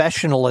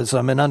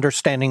professionalism in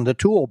understanding the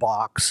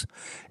toolbox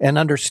and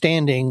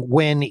understanding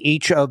when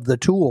each of the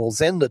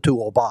tools in the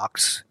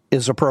toolbox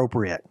is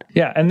appropriate.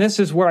 Yeah, and this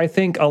is where I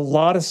think a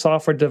lot of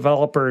software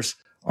developers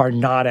are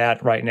not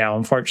at right now,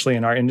 unfortunately,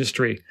 in our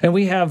industry. And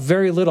we have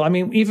very little. I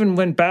mean,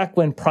 even back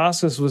when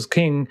process was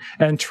king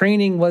and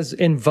training was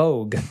in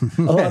vogue,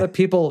 a lot of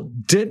people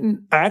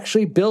didn't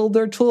actually build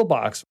their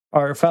toolbox.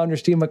 Our founder,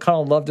 Steve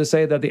McConnell, loved to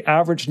say that the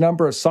average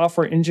number of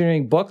software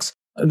engineering books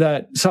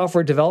that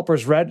software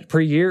developers read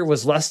per year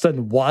was less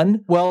than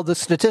one. Well, the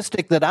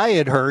statistic that I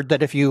had heard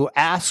that if you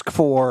ask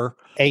for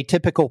a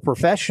typical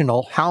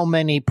professional, how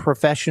many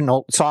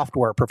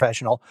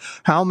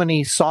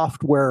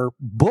software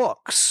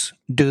books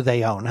do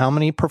they own? How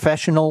many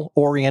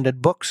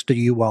professional-oriented books do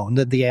you own?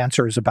 Then the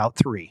answer is about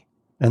 3.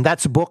 And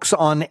that's books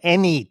on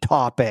any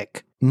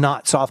topic,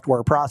 not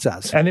software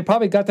process. And they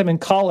probably got them in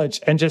college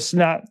and just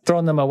not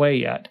thrown them away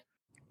yet.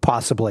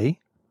 Possibly.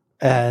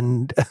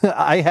 And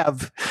I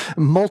have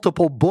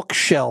multiple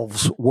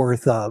bookshelves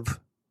worth of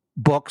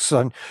books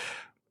on,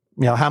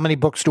 how many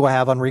books do I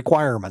have on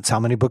requirements? How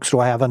many books do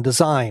I have on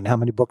design? How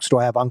many books do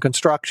I have on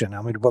construction?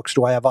 How many books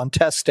do I have on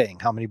testing?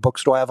 How many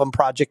books do I have on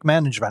project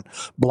management?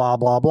 Blah,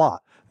 blah, blah.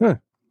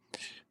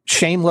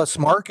 Shameless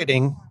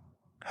marketing.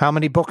 How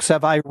many books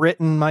have I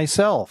written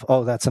myself?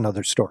 Oh, that's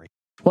another story.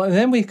 Well, and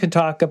then we can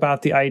talk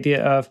about the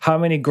idea of how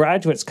many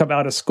graduates come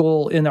out of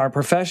school in our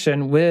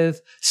profession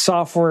with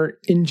software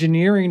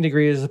engineering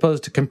degrees as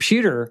opposed to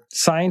computer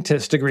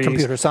scientist degrees.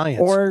 Computer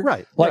science. Or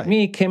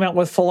me, came out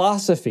with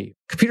philosophy.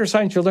 Computer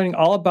science, you're learning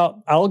all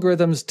about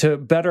algorithms to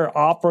better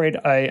operate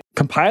a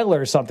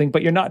compiler or something,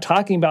 but you're not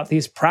talking about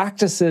these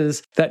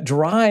practices that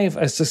drive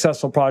a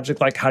successful project,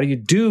 like how do you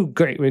do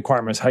great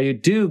requirements, how you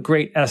do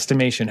great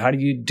estimation, how do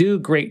you do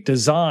great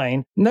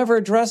design. Never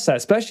address that,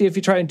 especially if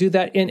you try and do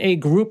that in a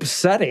group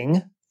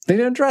setting. They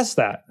didn't address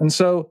that. And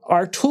so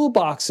our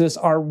toolboxes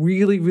are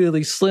really,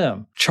 really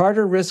slim.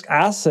 Charter Risk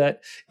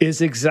Asset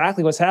is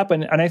exactly what's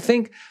happened. And I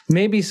think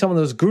maybe some of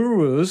those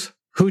gurus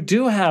who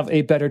do have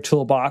a better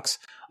toolbox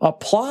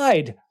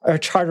applied a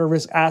Charter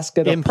Risk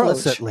Asset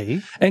implicitly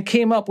approach and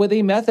came up with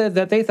a method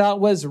that they thought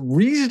was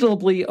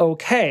reasonably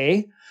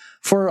okay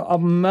for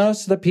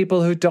most of the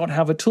people who don't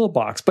have a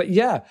toolbox. But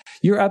yeah,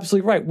 you're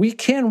absolutely right. We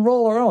can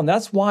roll our own.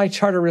 That's why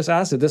Charter Risk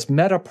Asset, this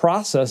meta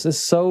process,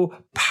 is so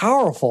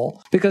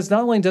powerful, because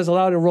not only does it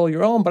allow you to roll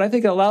your own, but I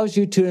think it allows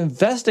you to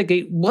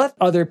investigate what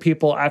other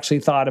people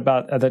actually thought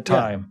about at the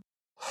time.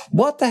 Yeah.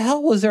 What the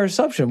hell was their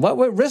assumption? What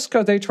risk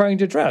are they trying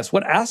to address?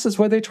 What assets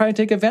were they trying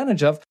to take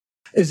advantage of?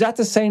 Is that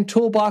the same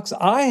toolbox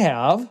I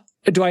have?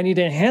 Do I need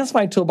to enhance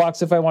my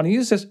toolbox if I want to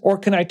use this? Or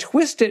can I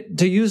twist it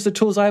to use the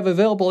tools I have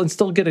available and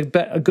still get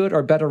a good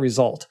or better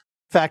result?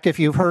 In fact, if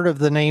you've heard of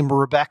the name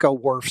Rebecca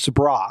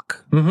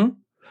Worfs-Brock,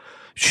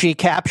 she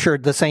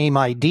captured the same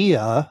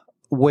idea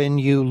when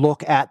you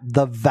look at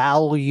the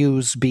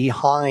values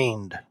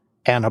behind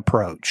an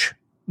approach.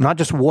 Not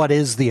just what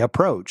is the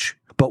approach,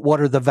 but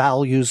what are the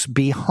values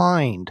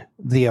behind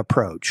the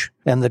approach?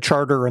 And the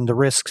charter and the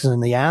risks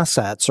and the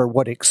assets are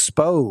what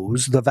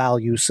expose the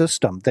value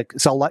system.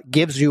 That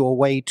gives you a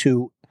way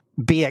to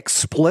be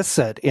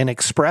explicit in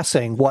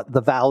expressing what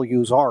the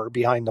values are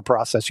behind the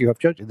process you have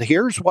chosen.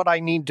 Here's what I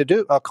need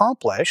to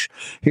accomplish.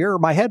 Here are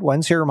my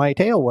headwinds. Here are my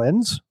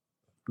tailwinds.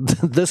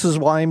 This is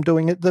why I'm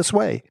doing it this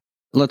way.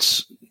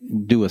 Let's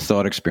do a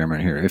thought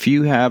experiment here. If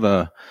you have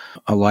a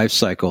life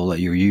cycle that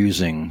you're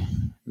using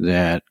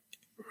that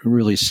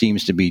really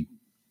seems to be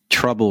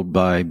troubled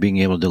by being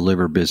able to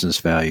deliver business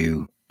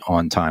value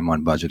on time,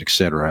 on budget, et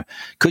cetera,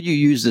 could you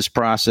use this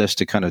process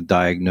to kind of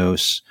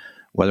diagnose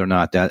whether or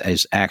not that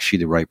is actually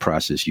the right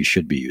process you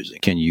should be using?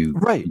 Can you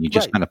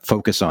just kind of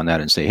focus on that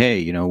and say,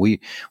 hey, we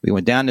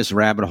went down this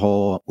rabbit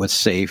hole with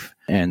SAFe,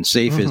 and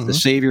SAFe is the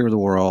savior of the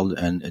world,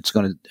 and it's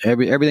going to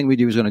everything we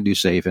do is going to do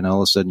SAFe, and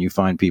all of a sudden you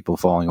find people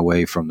falling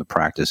away from the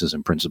practices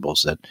and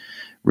principles that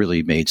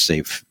really made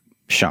SAFe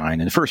shine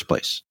in the first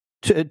place.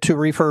 To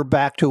refer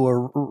back to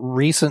a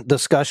recent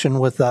discussion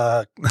with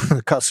a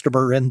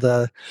customer in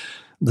the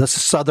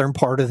southern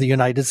part of the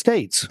United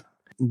States.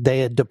 They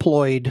had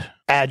deployed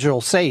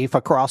Agile SAFe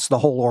across the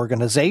whole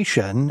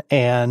organization,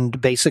 and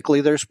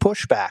basically there's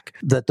pushback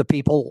that the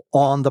people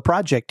on the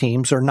project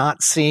teams are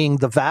not seeing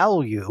the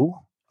value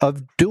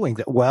of doing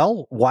that.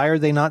 Well, why are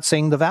they not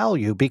seeing the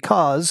value?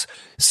 Because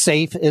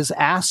SAFe is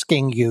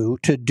asking you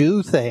to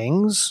do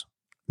things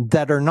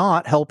that are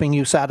not helping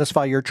you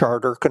satisfy your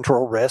charter,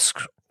 control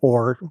risk,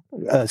 or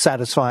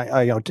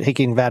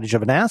taking advantage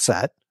of an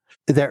asset.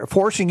 They're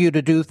forcing you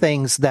to do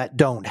things that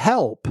don't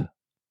help,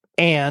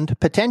 and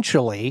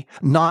potentially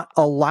not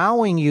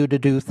allowing you to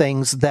do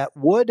things that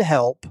would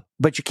help,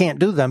 but you can't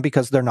do them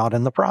because they're not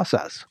in the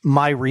process.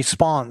 My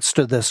response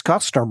to this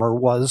customer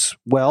was,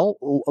 well,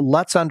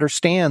 let's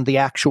understand the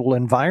actual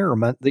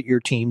environment that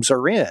your teams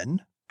are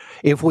in.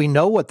 If we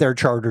know what they're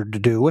chartered to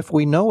do, if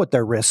we know what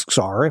their risks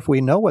are, if we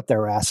know what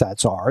their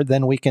assets are,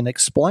 then we can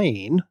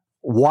explain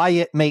why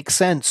it makes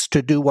sense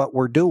to do what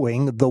we're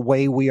doing the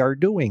way we are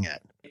doing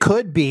it.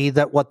 Could be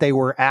that what they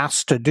were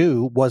asked to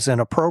do was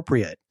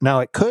inappropriate. Now,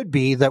 it could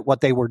be that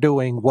what they were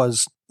doing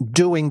was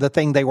doing the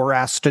thing they were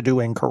asked to do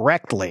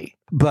incorrectly.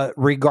 But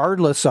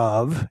regardless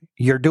of,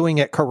 you're doing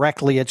it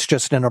correctly, it's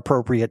just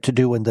inappropriate to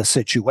do in this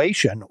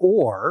situation,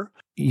 or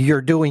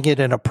you're doing it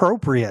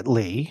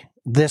inappropriately.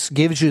 This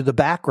gives you the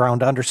background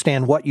to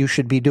understand what you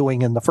should be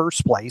doing in the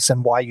first place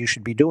and why you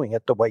should be doing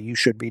it the way you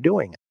should be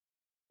doing it.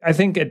 I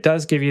think it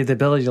does give you the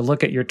ability to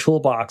look at your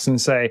toolbox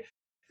and say,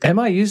 am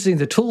I using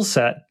the tool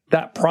set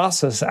that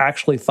process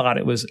actually thought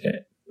it was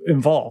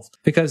involved?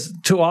 Because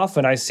too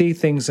often I see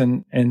things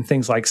in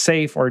things like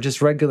SAFe or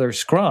just regular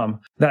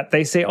Scrum that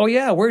they say, oh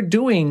yeah, we're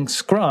doing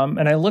Scrum.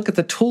 And I look at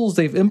the tools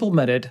they've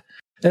implemented,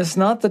 and it's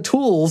not the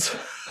tools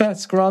that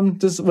Scrum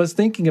just was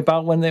thinking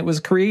about when it was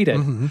created.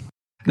 Mm-hmm.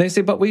 And they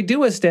say, but we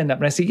do a stand-up.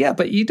 And I say, yeah,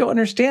 but you don't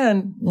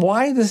understand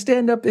why the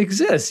stand-up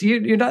exists.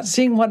 You're not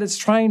seeing what it's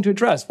trying to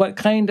address, what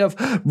kind of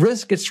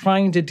risk it's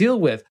trying to deal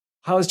with,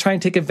 how it's trying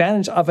to take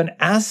advantage of an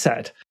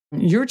asset.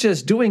 You're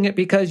just doing it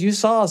because you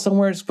saw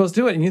somewhere it's supposed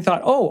to do it. And you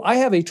thought, oh, I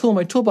have a tool in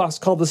my toolbox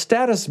called the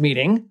status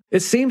meeting.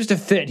 It seems to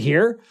fit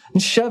here,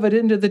 and shove it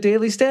into the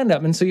daily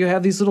stand-up. And so you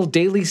have these little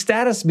daily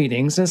status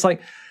meetings. And it's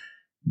like,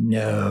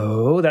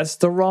 no, that's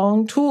the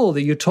wrong tool.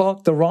 That you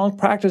took the wrong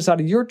practice out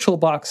of your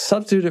toolbox,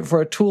 substituted it for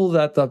a tool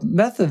that the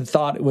method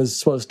thought it was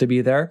supposed to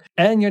be there.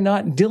 And you're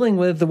not dealing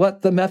with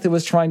what the method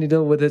was trying to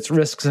deal with, its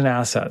risks and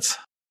assets.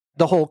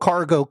 The whole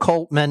cargo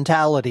cult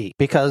mentality,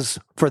 because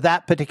for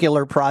that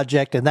particular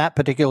project in that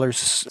particular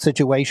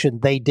situation,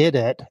 they did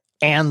it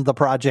and the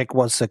project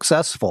was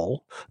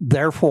successful.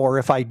 Therefore,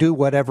 if I do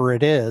whatever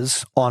it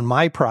is on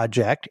my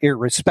project,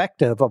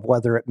 irrespective of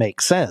whether it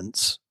makes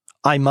sense,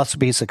 I must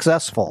be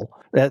successful.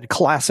 That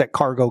classic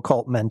cargo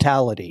cult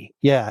mentality.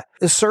 Yeah.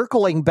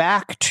 Circling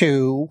back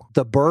to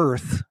the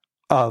birth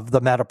of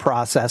the meta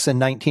process in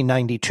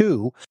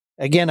 1992,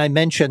 again, I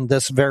mentioned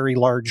this very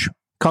large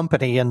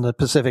company in the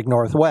Pacific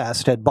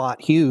Northwest had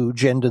bought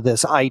huge into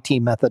this IT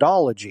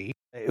methodology.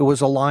 It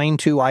was aligned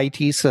to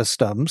IT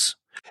systems,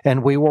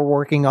 and we were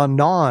working on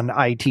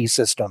non-IT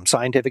systems,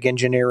 scientific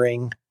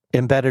engineering,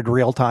 embedded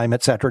real-time,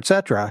 et cetera, et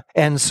cetera.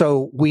 And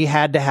so we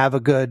had to have a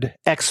good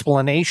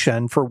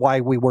explanation for why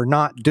we were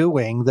not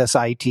doing this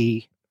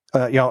IT,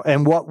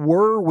 and what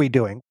were we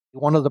doing?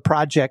 One of the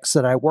projects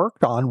that I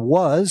worked on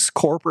was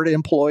corporate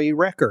employee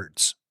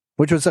records,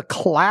 which was a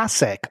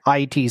classic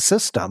IT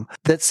system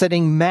that's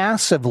sitting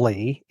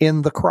massively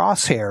in the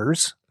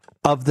crosshairs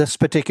of this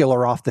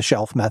particular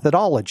off-the-shelf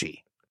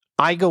methodology.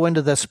 I go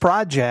into this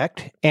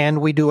project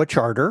and we do a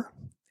charter,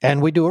 and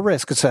we do a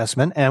risk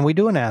assessment, and we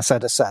do an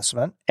asset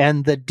assessment,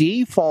 and the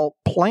default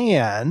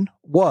plan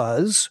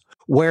was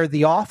where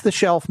the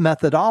off-the-shelf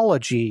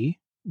methodology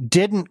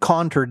didn't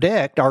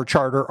contradict our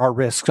charter, our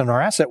risks, and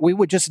our asset. We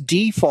would just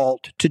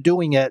default to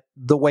doing it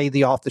the way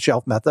the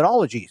off-the-shelf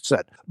methodology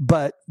said.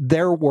 But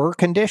there were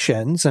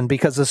conditions, and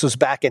because this was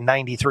back in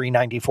 93,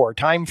 94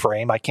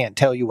 timeframe, I can't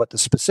tell you what the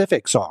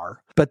specifics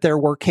are, but there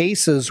were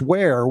cases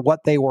where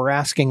what they were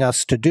asking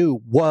us to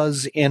do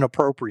was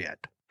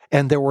inappropriate.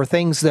 And there were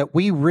things that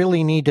we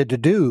really needed to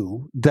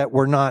do that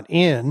were not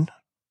in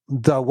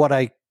the what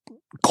I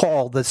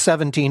call the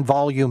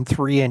 17-volume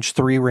 3-inch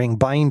 3-ring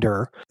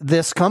binder.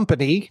 This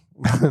company,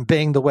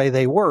 being the way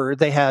they were,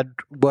 they had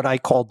what I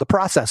called the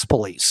process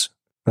police.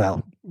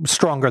 Well,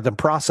 stronger than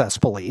process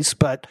police,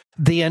 but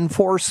the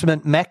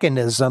enforcement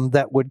mechanism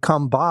that would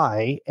come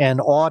by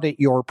and audit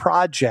your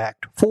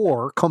project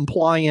for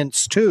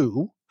compliance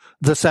to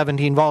the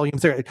 17-volume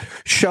theory.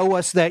 Show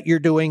us that you're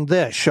doing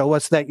this. Show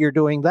us that you're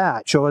doing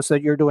that. Show us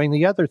that you're doing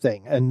the other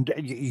thing. And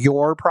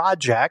your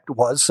project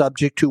was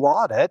subject to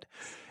audit.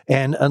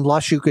 And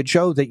unless you could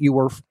show that you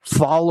were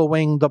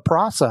following the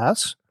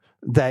process,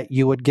 that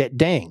you would get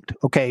dinged.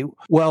 Okay,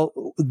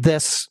 well,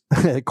 this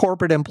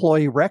corporate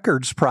employee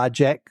records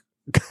project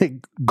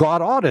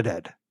got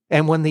audited.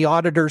 And when the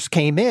auditors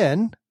came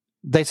in,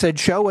 they said,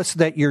 show us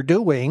that you're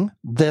doing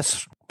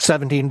this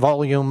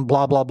 17-volume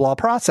blah, blah, blah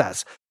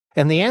process.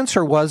 And the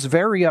answer was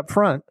very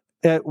upfront,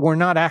 we're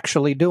not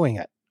actually doing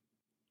it.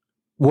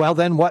 Well,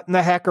 then what in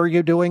the heck are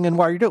you doing and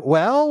why are you doing it?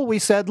 Well, we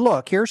said,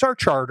 look, here's our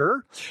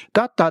charter, ...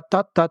 Do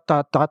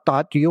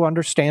you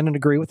understand and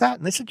agree with that?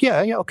 And they said,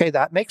 yeah, okay,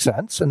 that makes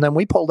sense. And then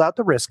we pulled out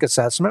the risk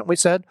assessment. We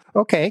said,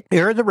 okay,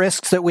 here are the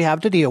risks that we have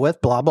to deal with,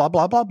 blah, blah,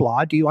 blah, blah,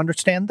 blah. Do you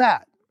understand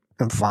that?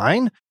 And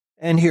fine.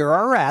 And here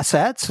are our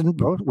assets.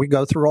 And we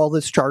go through all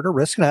this charter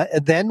risk. And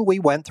then we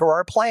went through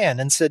our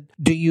plan and said,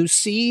 do you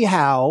see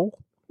how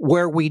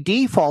where we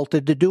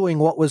defaulted to doing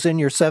what was in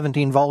your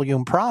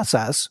 17-volume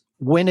process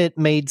when it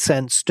made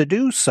sense to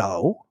do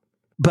so,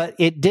 But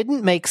it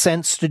didn't make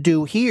sense to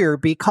do here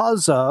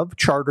because of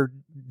charter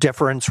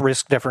difference,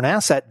 risk different,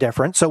 asset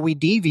difference. So we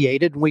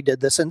deviated and we did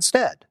this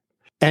instead.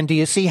 And do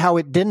you see how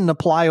it didn't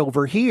apply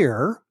over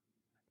here?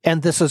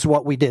 And this is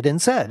what we did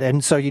instead.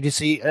 And so you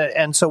see,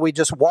 and so we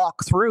just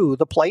walk through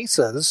the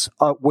places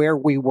where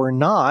we were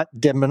not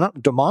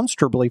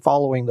demonstrably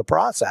following the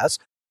process.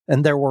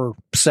 And there were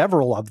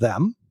several of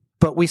them.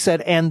 But we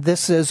said, and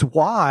this is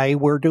why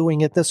we're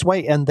doing it this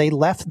way. And they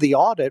left the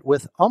audit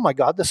with, oh my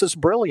God, this is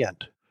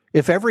brilliant.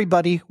 If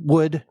everybody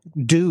would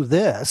do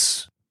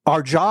this,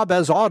 our job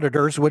as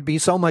auditors would be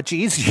so much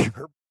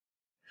easier.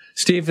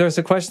 Steve, there's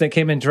a question that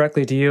came in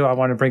directly to you. I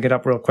want to bring it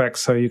up real quick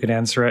so you can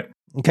answer it.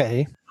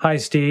 Okay. Hi,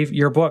 Steve.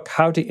 Your book,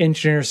 How to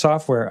Engineer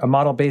Software, a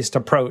Model-Based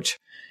Approach.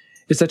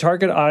 Is the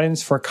target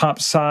audience for comp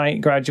sci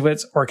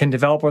graduates, or can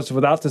developers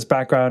without this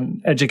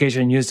background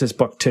education use this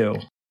book too?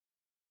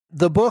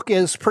 The book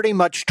is pretty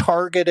much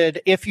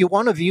targeted. If you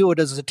want to view it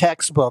as a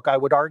textbook, I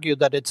would argue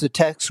that it's a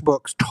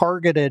textbook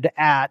targeted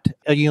at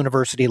a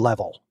university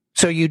level.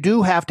 So you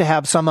do have to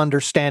have some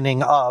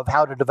understanding of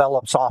how to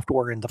develop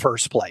software in the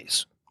first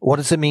place. What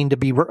does it mean to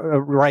be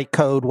write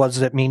code? What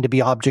does it mean to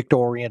be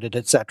object-oriented,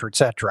 et cetera, et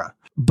cetera?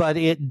 But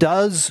it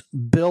does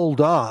build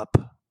up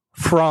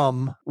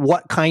from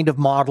what kind of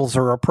models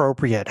are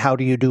appropriate, how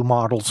do you do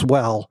models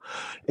well,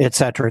 et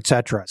cetera, et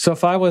cetera. So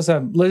if I was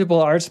a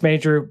liberal arts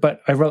major,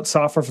 but I wrote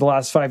software for the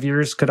last 5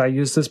 years, could I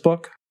use this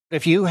book?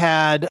 If you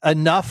had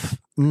enough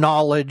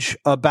knowledge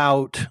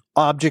about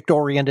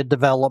object-oriented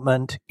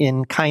development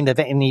in kind of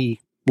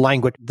any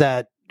language,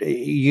 that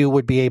you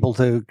would be able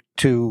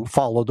to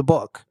follow the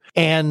book.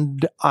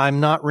 And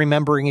I'm not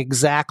remembering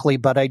exactly,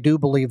 but I do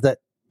believe that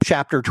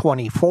Chapter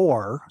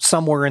 24,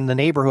 somewhere in the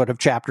neighborhood of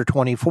Chapter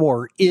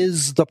 24,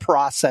 is the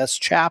process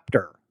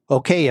chapter.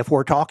 Okay, if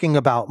we're talking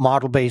about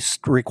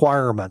model-based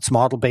requirements,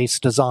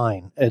 model-based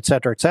design, et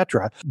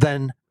cetera,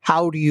 then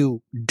how do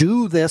you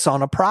do this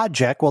on a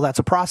project? Well, that's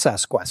a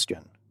process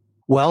question.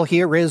 Well,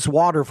 here is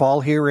Waterfall,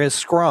 here is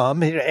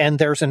Scrum, and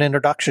there's an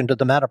introduction to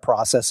the meta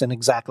process in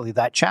exactly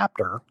that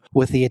chapter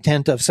with the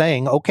intent of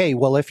saying, okay,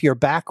 well, if your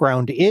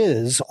background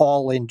is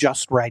all in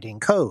just writing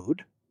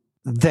code,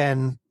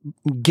 then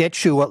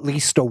get you at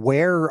least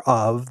aware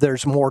of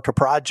there's more to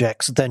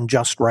projects than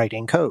just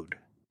writing code.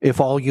 If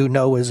all you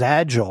know is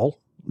Agile,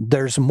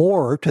 there's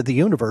more to the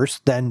universe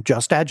than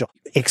just Agile.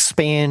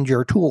 Expand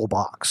your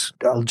toolbox.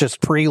 I'll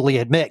just freely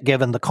admit,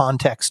 given the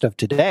context of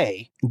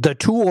today, the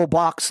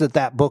toolbox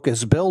that book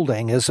is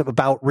building is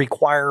about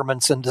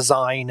requirements and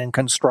design and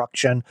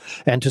construction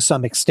and to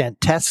some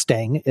extent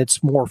testing.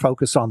 It's more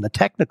focused on the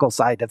technical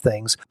side of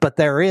things, but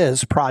there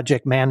is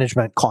project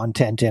management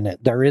content in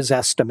it. There is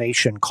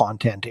estimation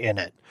content in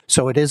it.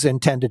 So it is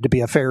intended to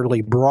be a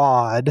fairly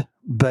broad,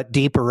 but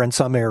deeper in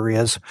some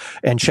areas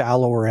and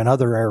shallower in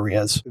other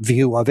areas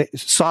view of it,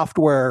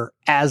 software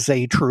as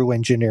a true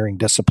engineering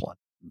discipline.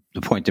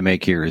 The point to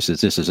make here is that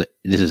this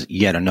is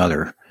yet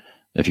another,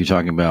 if you're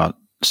talking about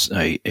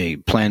a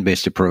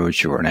plan-based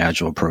approach or an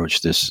agile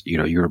approach,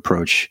 your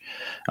approach,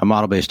 a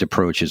model-based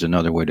approach is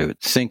another way to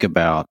think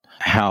about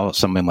how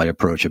somebody might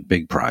approach a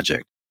big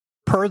project.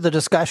 Per the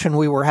discussion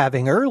we were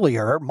having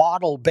earlier,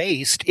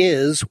 model-based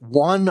is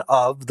one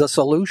of the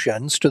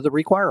solutions to the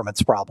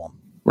requirements problem.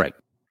 Right.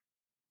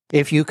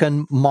 If you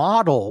can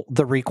model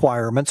the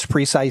requirements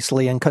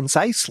precisely and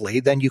concisely,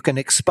 then you can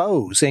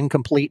expose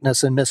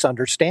incompleteness and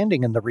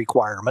misunderstanding in the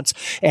requirements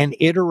and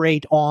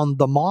iterate on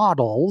the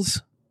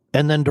models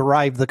and then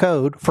derive the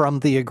code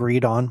from the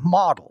agreed on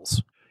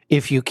models.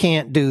 If you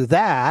can't do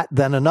that,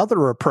 then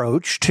another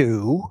approach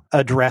to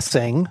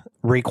addressing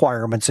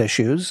requirements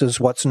issues is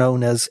what's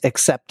known as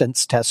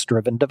acceptance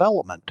test-driven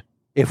development.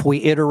 If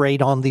we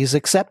iterate on these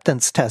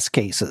acceptance test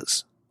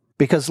cases,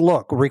 because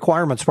look,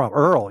 requirements from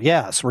Earl,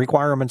 yes,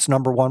 requirements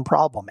number one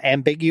problem,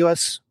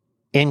 ambiguous,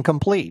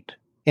 incomplete.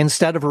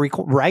 Instead of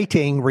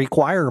writing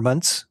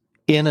requirements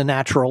in a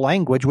natural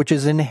language, which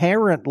is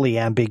inherently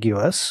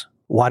ambiguous,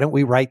 why don't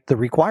we write the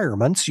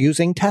requirements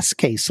using test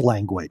case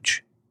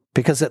language?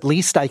 Because at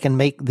least I can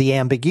make the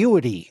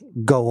ambiguity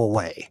go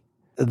away.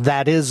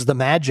 That is the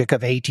magic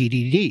of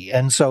ATDD.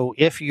 And so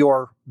if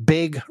your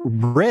big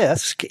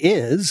risk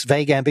is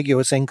vague,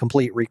 ambiguous,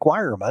 incomplete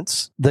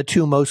requirements, the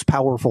two most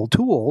powerful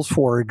tools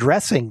for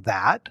addressing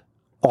that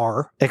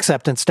are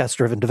acceptance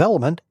test-driven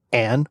development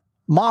and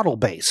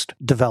model-based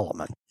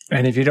development.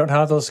 And if you don't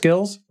have those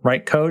skills,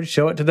 write code,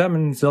 show it to them,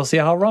 and they'll see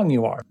how wrong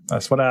you are.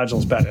 That's what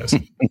Agile's bet is.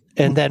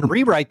 And then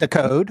rewrite the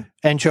code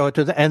and show it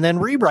to them, and then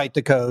rewrite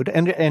the code.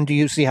 And do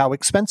you see how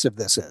expensive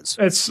this is?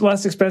 It's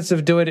less expensive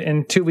to do it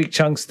in 2-week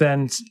chunks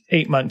than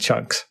 8-month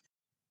chunks.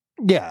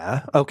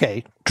 Yeah.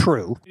 Okay.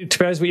 True. It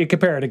depends what you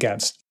compare it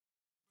against.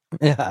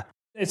 Yeah.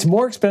 It's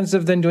more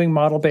expensive than doing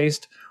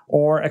model-based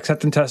or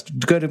acceptance test,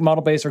 good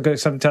model-based or good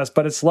acceptance test,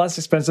 but it's less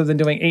expensive than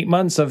doing 8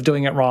 months of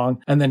doing it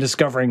wrong and then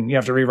discovering you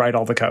have to rewrite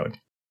all the code.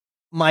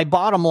 My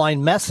bottom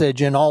line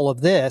message in all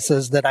of this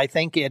is that I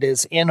think it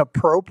is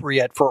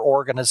inappropriate for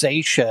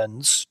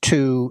organizations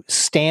to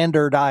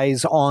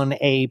standardize on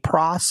a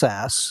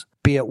process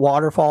be it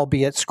waterfall,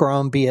 be it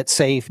Scrum, be it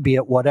SAFe, be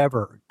it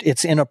whatever.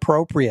 It's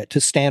inappropriate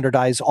to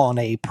standardize on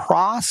a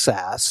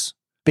process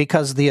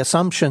because the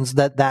assumptions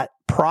that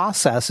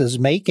process is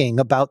making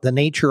about the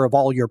nature of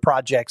all your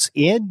projects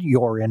in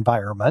your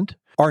environment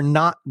are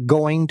not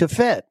going to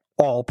fit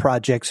all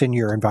projects in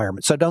your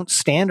environment. So don't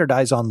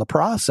standardize on the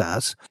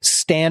process,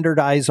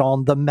 standardize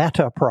on the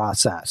meta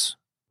process.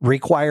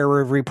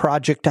 Require every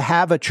project to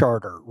have a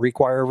charter,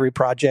 require every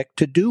project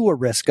to do a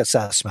risk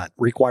assessment,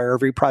 require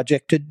every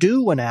project to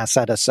do an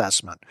asset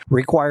assessment,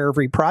 require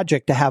every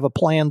project to have a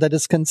plan that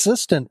is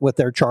consistent with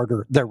their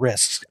charter, their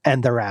risks,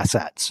 and their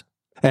assets.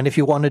 And if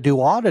you want to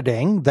do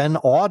auditing, then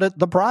audit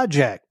the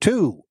project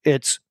too.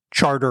 Its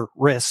charter,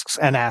 risks,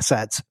 and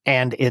assets,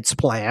 and its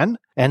plan,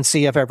 and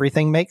see if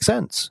everything makes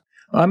sense.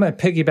 I'm going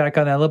to piggyback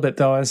on that a little bit,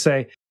 though, and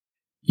say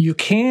you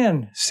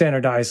can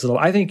standardize a little.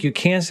 I think you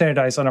can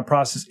standardize on a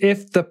process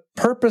if the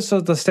purpose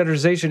of the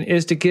standardization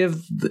is to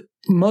give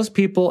most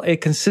people a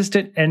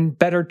consistent and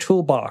better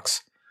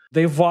toolbox.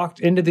 They've walked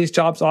into these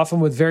jobs often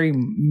with very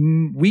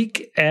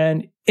weak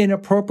and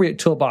inappropriate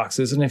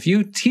toolboxes. And if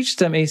you teach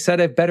them a set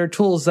of better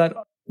tools that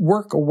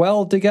work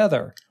well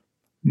together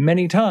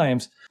many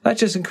times, that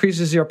just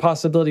increases your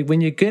possibility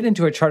when you get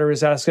into a charter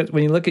risk asset,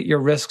 when you look at your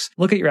risks,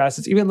 look at your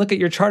assets, even look at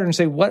your charter and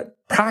say, what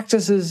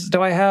practices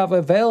do I have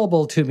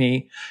available to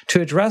me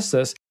to address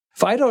this?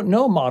 If I don't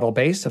know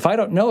model-based, if I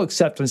don't know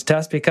acceptance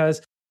test,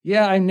 because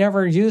I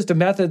never used a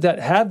method that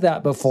had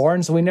that before,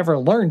 and so we never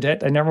learned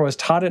it, I never was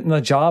taught it in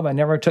the job, I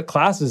never took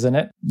classes in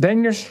it,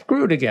 then you're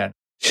screwed again.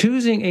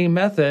 Choosing a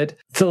method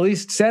to at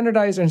least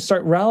standardize and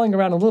start rallying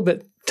around a little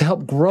bit to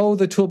help grow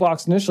the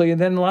toolbox initially,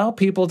 and then allow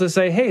people to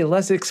say, hey,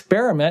 let's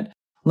experiment.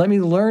 Let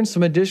me learn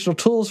some additional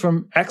tools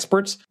from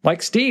experts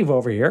like Steve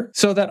over here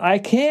so that I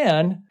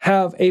can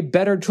have a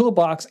better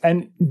toolbox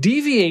and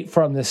deviate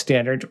from this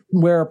standard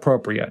where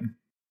appropriate.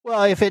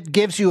 Well, if it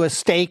gives you a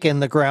stake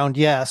in the ground,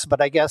 yes.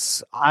 But I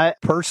guess I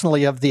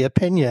personally of the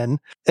opinion,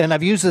 and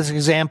I've used this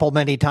example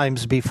many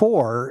times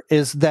before,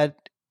 is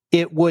that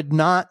it would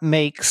not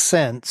make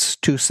sense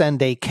to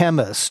send a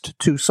chemist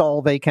to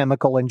solve a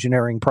chemical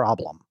engineering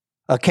problem.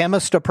 A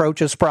chemist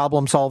approaches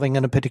problem solving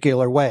in a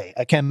particular way.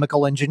 A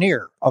chemical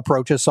engineer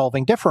approaches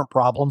solving different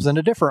problems in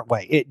a different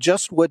way. It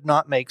just would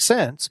not make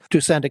sense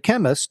to send a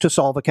chemist to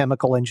solve a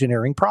chemical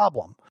engineering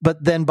problem.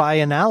 But then by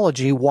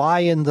analogy, why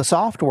in the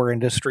software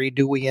industry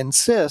do we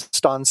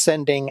insist on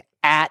sending,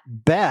 at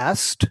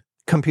best,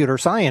 computer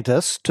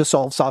scientists to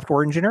solve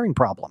software engineering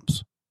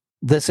problems?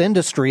 This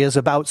industry is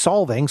about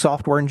solving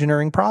software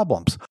engineering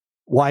problems.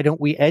 Why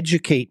don't we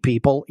educate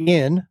people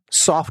in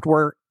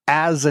software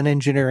as an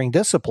engineering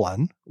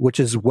discipline, which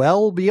is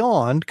well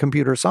beyond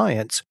computer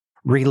science,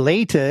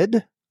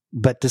 related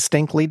but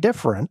distinctly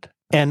different?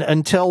 And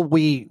until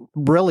we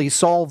really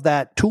solve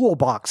that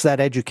toolbox, that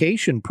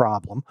education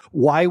problem,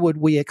 why would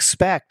we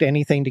expect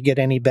anything to get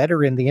any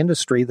better in the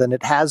industry than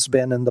it has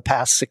been in the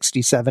past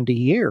 60, 70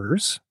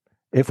 years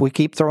if we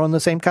keep throwing the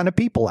same kind of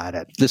people at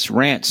it? This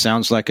rant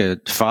sounds like a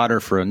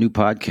fodder for a new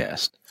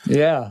podcast.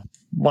 Yeah.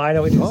 Why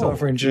don't we do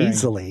software engineering?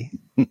 Easily.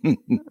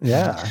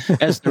 Yeah.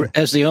 As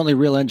the only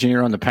real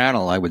engineer on the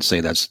panel, I would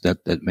say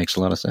that makes a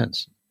lot of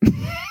sense.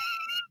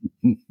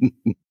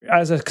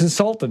 As a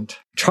consultant,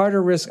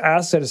 charter risk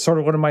asset is sort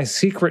of one of my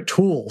secret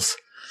tools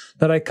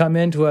that I come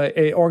into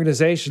a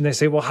organization. They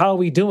say, well, how are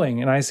we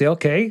doing? And I say,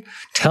 okay,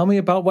 tell me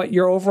about what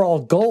your overall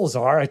goals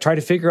are. I try to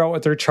figure out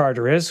what their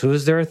charter is,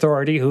 who's their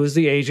authority, who's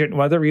the agent,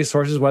 what are the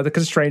resources, what are the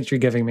constraints you're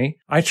giving me.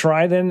 I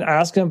try then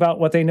ask them about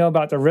what they know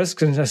about the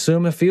risks and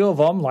assume a few of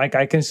them. Like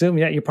I can assume,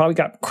 you probably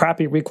got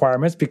crappy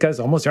requirements because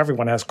almost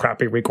everyone has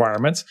crappy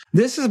requirements.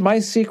 This is my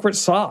secret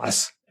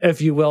sauce,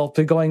 if you will,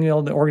 to going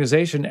in the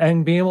organization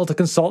and being able to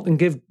consult and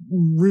give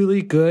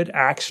really good,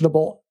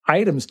 actionable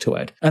items to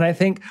it. And I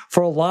think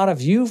for a lot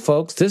of you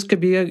folks, this could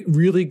be a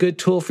really good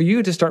tool for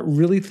you to start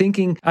really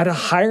thinking at a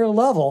higher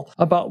level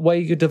about way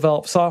you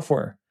develop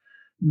software.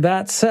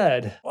 That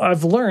said,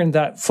 I've learned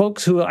that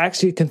folks who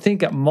actually can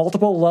think at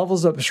multiple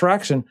levels of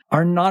abstraction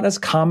are not as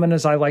common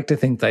as I like to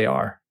think they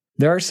are.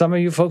 There are some of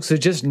you folks who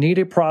just need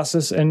a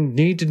process and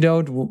need to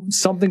know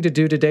something to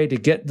do today to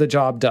get the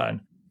job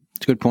done.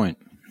 It's a good point.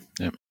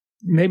 Yep.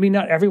 Maybe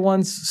not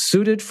everyone's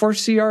suited for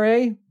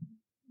CRA.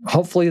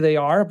 Hopefully they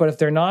are, but if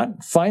they're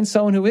not, find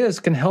someone who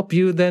is, can help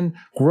you then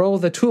grow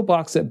the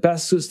toolbox that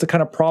best suits the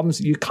kind of problems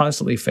that you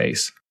constantly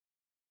face.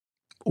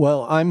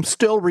 Well, I'm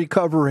still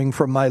recovering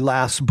from my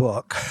last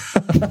book.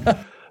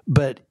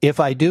 But if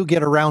I do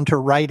get around to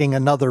writing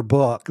another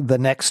book, the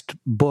next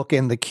book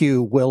in the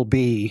queue will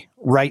be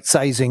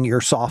Right-Sizing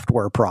Your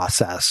Software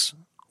Process,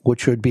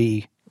 which would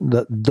be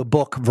the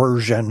book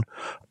version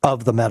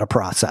of the meta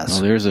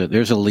process. Well,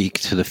 there's a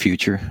leak to the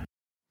future.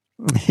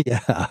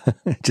 Yeah.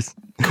 Just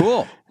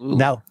cool.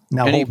 Now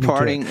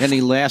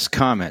any last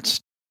comments?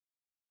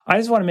 I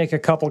just want to make a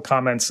couple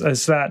comments.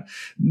 Is that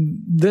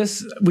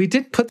we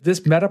did put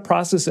this meta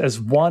process as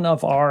one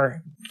of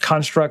our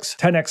Construct's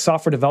 10x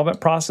software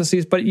development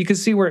processes, but you can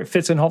see where it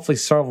fits in hopefully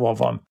several of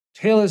them.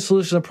 tailored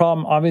solution to the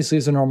problem obviously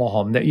is a normal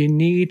home, that you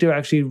need to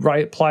actually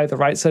apply the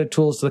right set of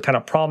tools to the kind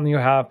of problem you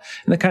have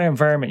and the kind of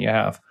environment you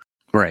have.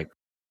 Right.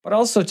 But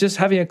also just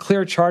having a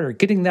clear charter,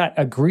 getting that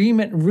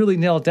agreement really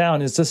nailed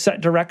down is the set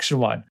direction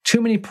one.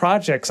 Too many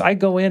projects, I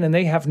go in and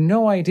they have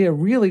no idea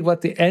really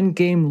what the end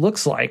game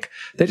looks like.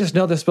 They just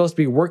know they're supposed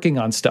to be working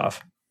on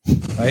stuff.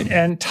 Right.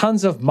 And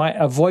tons of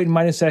avoid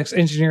minus X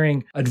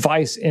engineering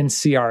advice in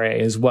CRA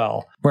as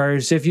well.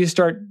 Whereas if you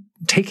start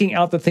taking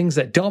out the things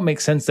that don't make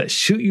sense, that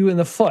shoot you in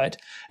the foot,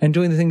 and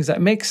doing the things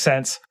that make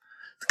sense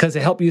because they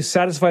help you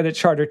satisfy the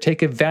charter,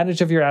 take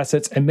advantage of your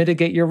assets and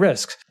mitigate your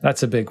risks,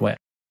 that's a big win.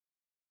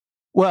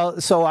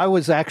 Well, so I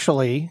was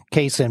actually,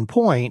 case in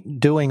point,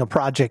 doing a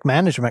project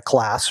management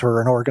class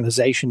for an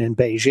organization in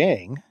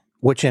Beijing,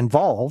 which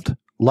involved,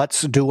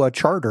 let's do a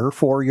charter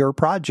for your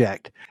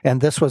project. And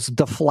this was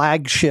the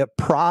flagship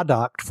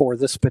product for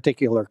this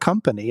particular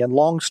company. And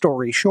long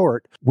story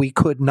short, we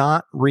could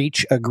not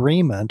reach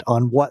agreement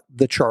on what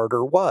the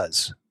charter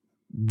was.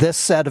 This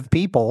set of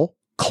people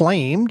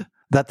claimed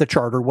that the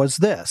charter was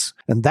this.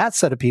 And that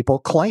set of people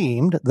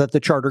claimed that the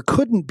charter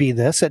couldn't be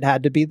this, it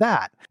had to be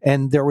that.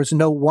 And there was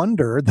no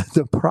wonder that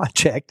the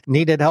project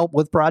needed help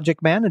with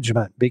project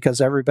management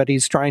because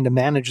everybody's trying to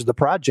manage the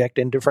project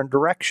in different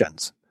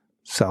directions.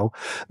 So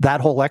that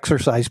whole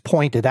exercise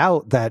pointed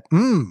out that,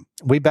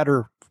 we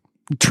better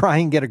try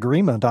and get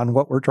agreement on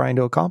what we're trying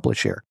to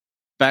accomplish here.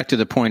 Back to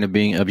the point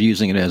of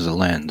using it as a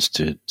lens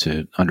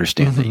to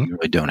understand that you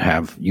really don't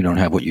have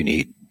what you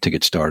need to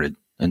get started.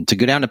 And to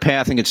go down the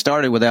path and get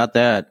started without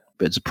that,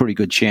 it's a pretty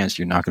good chance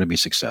you're not going to be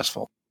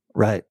successful.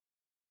 Right.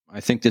 I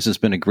think this has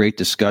been a great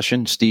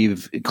discussion.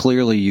 Steve,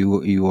 clearly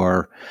you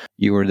are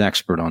an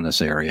expert on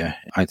this area.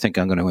 I think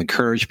I'm going to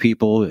encourage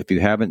people, if you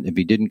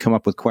didn't come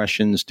up with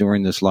questions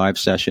during this live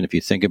session, if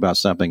you think about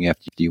something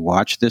after you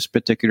watch this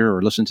particular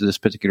or listen to this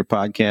particular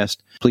podcast,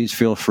 please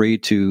feel free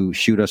to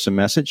shoot us a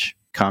message.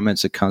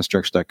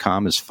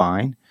 Comments@constructs.com is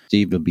fine.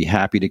 Steve will be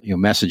happy to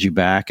message you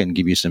back and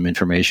give you some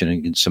information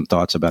and get some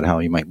thoughts about how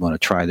you might want to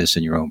try this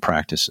in your own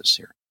practices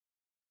here.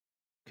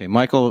 Okay,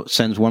 Michael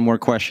sends one more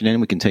question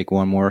in. We can take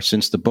one more.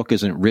 Since the book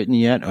isn't written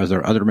yet, are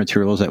there other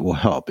materials that will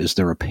help? Is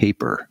there a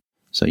paper?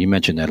 So you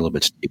mentioned that a little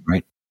bit, Steve,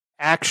 right?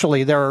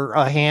 Actually, there are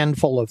a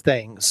handful of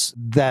things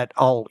that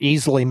I'll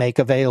easily make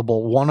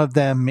available. One of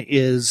them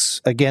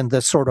is, again,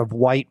 this sort of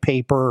white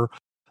paper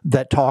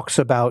that talks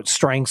about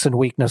strengths and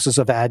weaknesses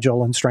of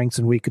Agile and strengths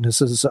and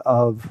weaknesses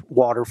of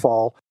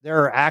Waterfall.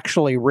 There are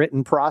actually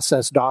written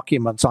process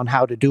documents on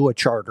how to do a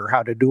charter,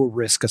 how to do a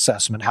risk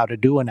assessment, how to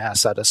do an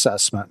asset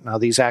assessment. Now,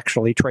 these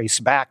actually trace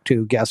back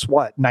to, guess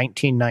what,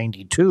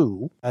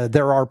 1992.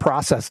 There are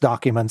process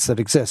documents that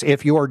exist.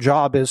 If your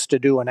job is to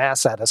do an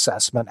asset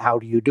assessment, how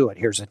do you do it?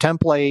 Here's a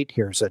template,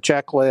 here's a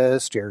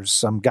checklist, here's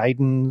some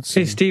guidance.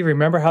 Hey, Steve,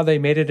 remember how they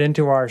made it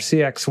into our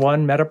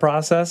CX1 meta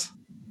process?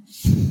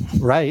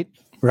 Right.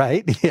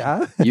 Right.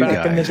 Yeah.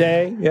 Back in the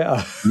day.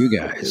 Yeah. You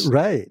guys.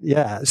 Right.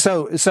 Yeah.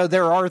 So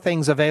there are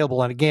things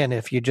available. And again,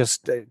 if you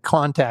just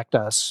contact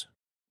us.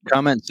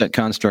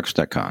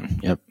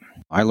 Comments@constructs.com. Yep.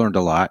 I learned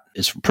a lot.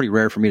 It's pretty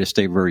rare for me to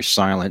stay very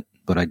silent,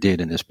 but I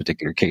did in this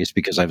particular case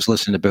because I was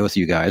listening to both of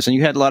you guys and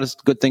you had a lot of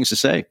good things to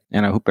say.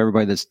 And I hope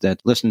everybody that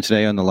listened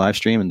today on the live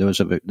stream and those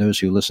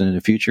who listen in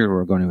the future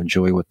are going to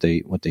enjoy what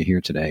they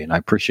hear today. And I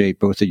appreciate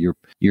both of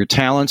your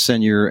talents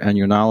and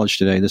your knowledge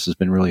today. This has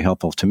been really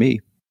helpful to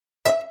me.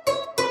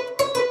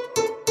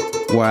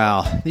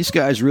 Wow, these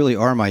guys really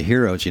are my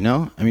heroes,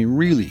 I mean,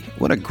 really,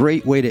 what a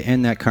great way to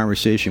end that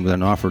conversation with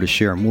an offer to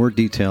share more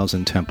details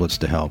and templates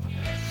to help.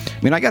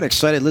 I mean, I got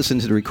excited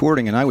listening to the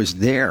recording, and I was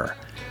there.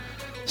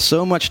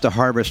 So much to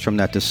harvest from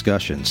that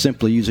discussion,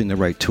 simply using the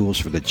right tools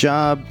for the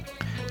job.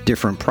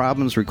 Different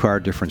problems require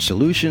different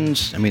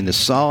solutions. I mean, the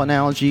saw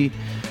analogy,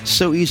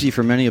 so easy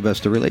for many of us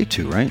to relate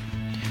to, right?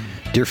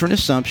 Different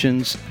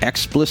assumptions,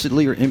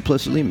 explicitly or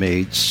implicitly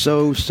made,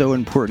 so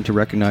important to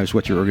recognize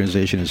what your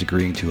organization is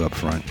agreeing to up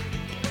front.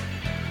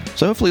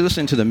 So hopefully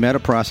listening to the meta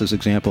process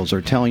examples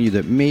are telling you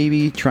that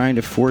maybe trying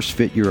to force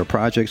fit your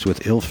projects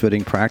with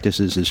ill-fitting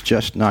practices is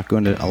just not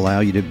going to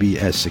allow you to be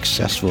as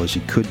successful as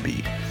you could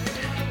be.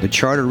 The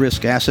charter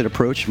risk asset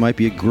approach might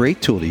be a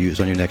great tool to use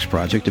on your next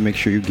project to make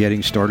sure you're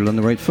getting started on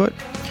the right foot.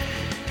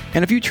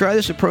 And if you try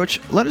this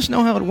approach, let us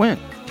know how it went.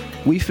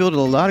 We fielded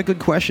a lot of good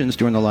questions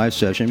during the live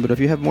session, but if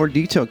you have more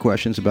detailed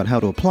questions about how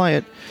to apply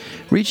it,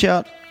 reach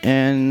out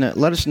and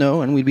let us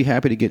know, and we'd be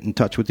happy to get in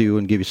touch with you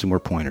and give you some more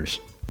pointers.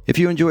 If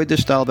you enjoyed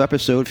this style of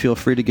episode, feel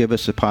free to give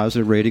us a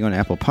positive rating on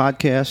Apple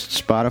Podcasts,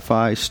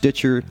 Spotify,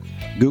 Stitcher,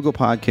 Google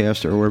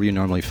Podcasts, or wherever you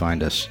normally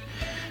find us.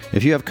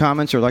 If you have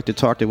comments or like to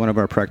talk to one of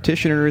our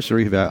practitioners or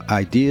you have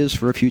ideas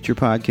for a future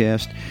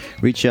podcast,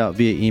 reach out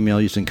via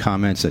email using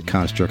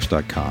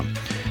comments@constructs.com.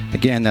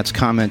 Again, that's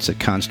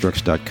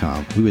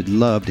comments@constructs.com. We would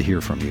love to hear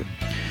from you.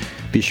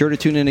 Be sure to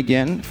tune in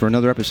again for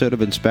another episode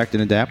of Inspect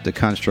and Adapt, the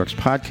Constructs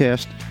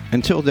podcast.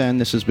 Until then,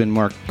 this has been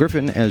Mark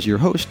Griffin as your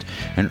host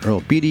and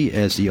Earl Beatty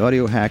as the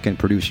audio hack and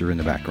producer in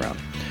the background.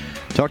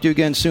 Talk to you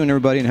again soon,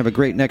 everybody, and have a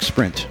great next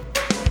sprint.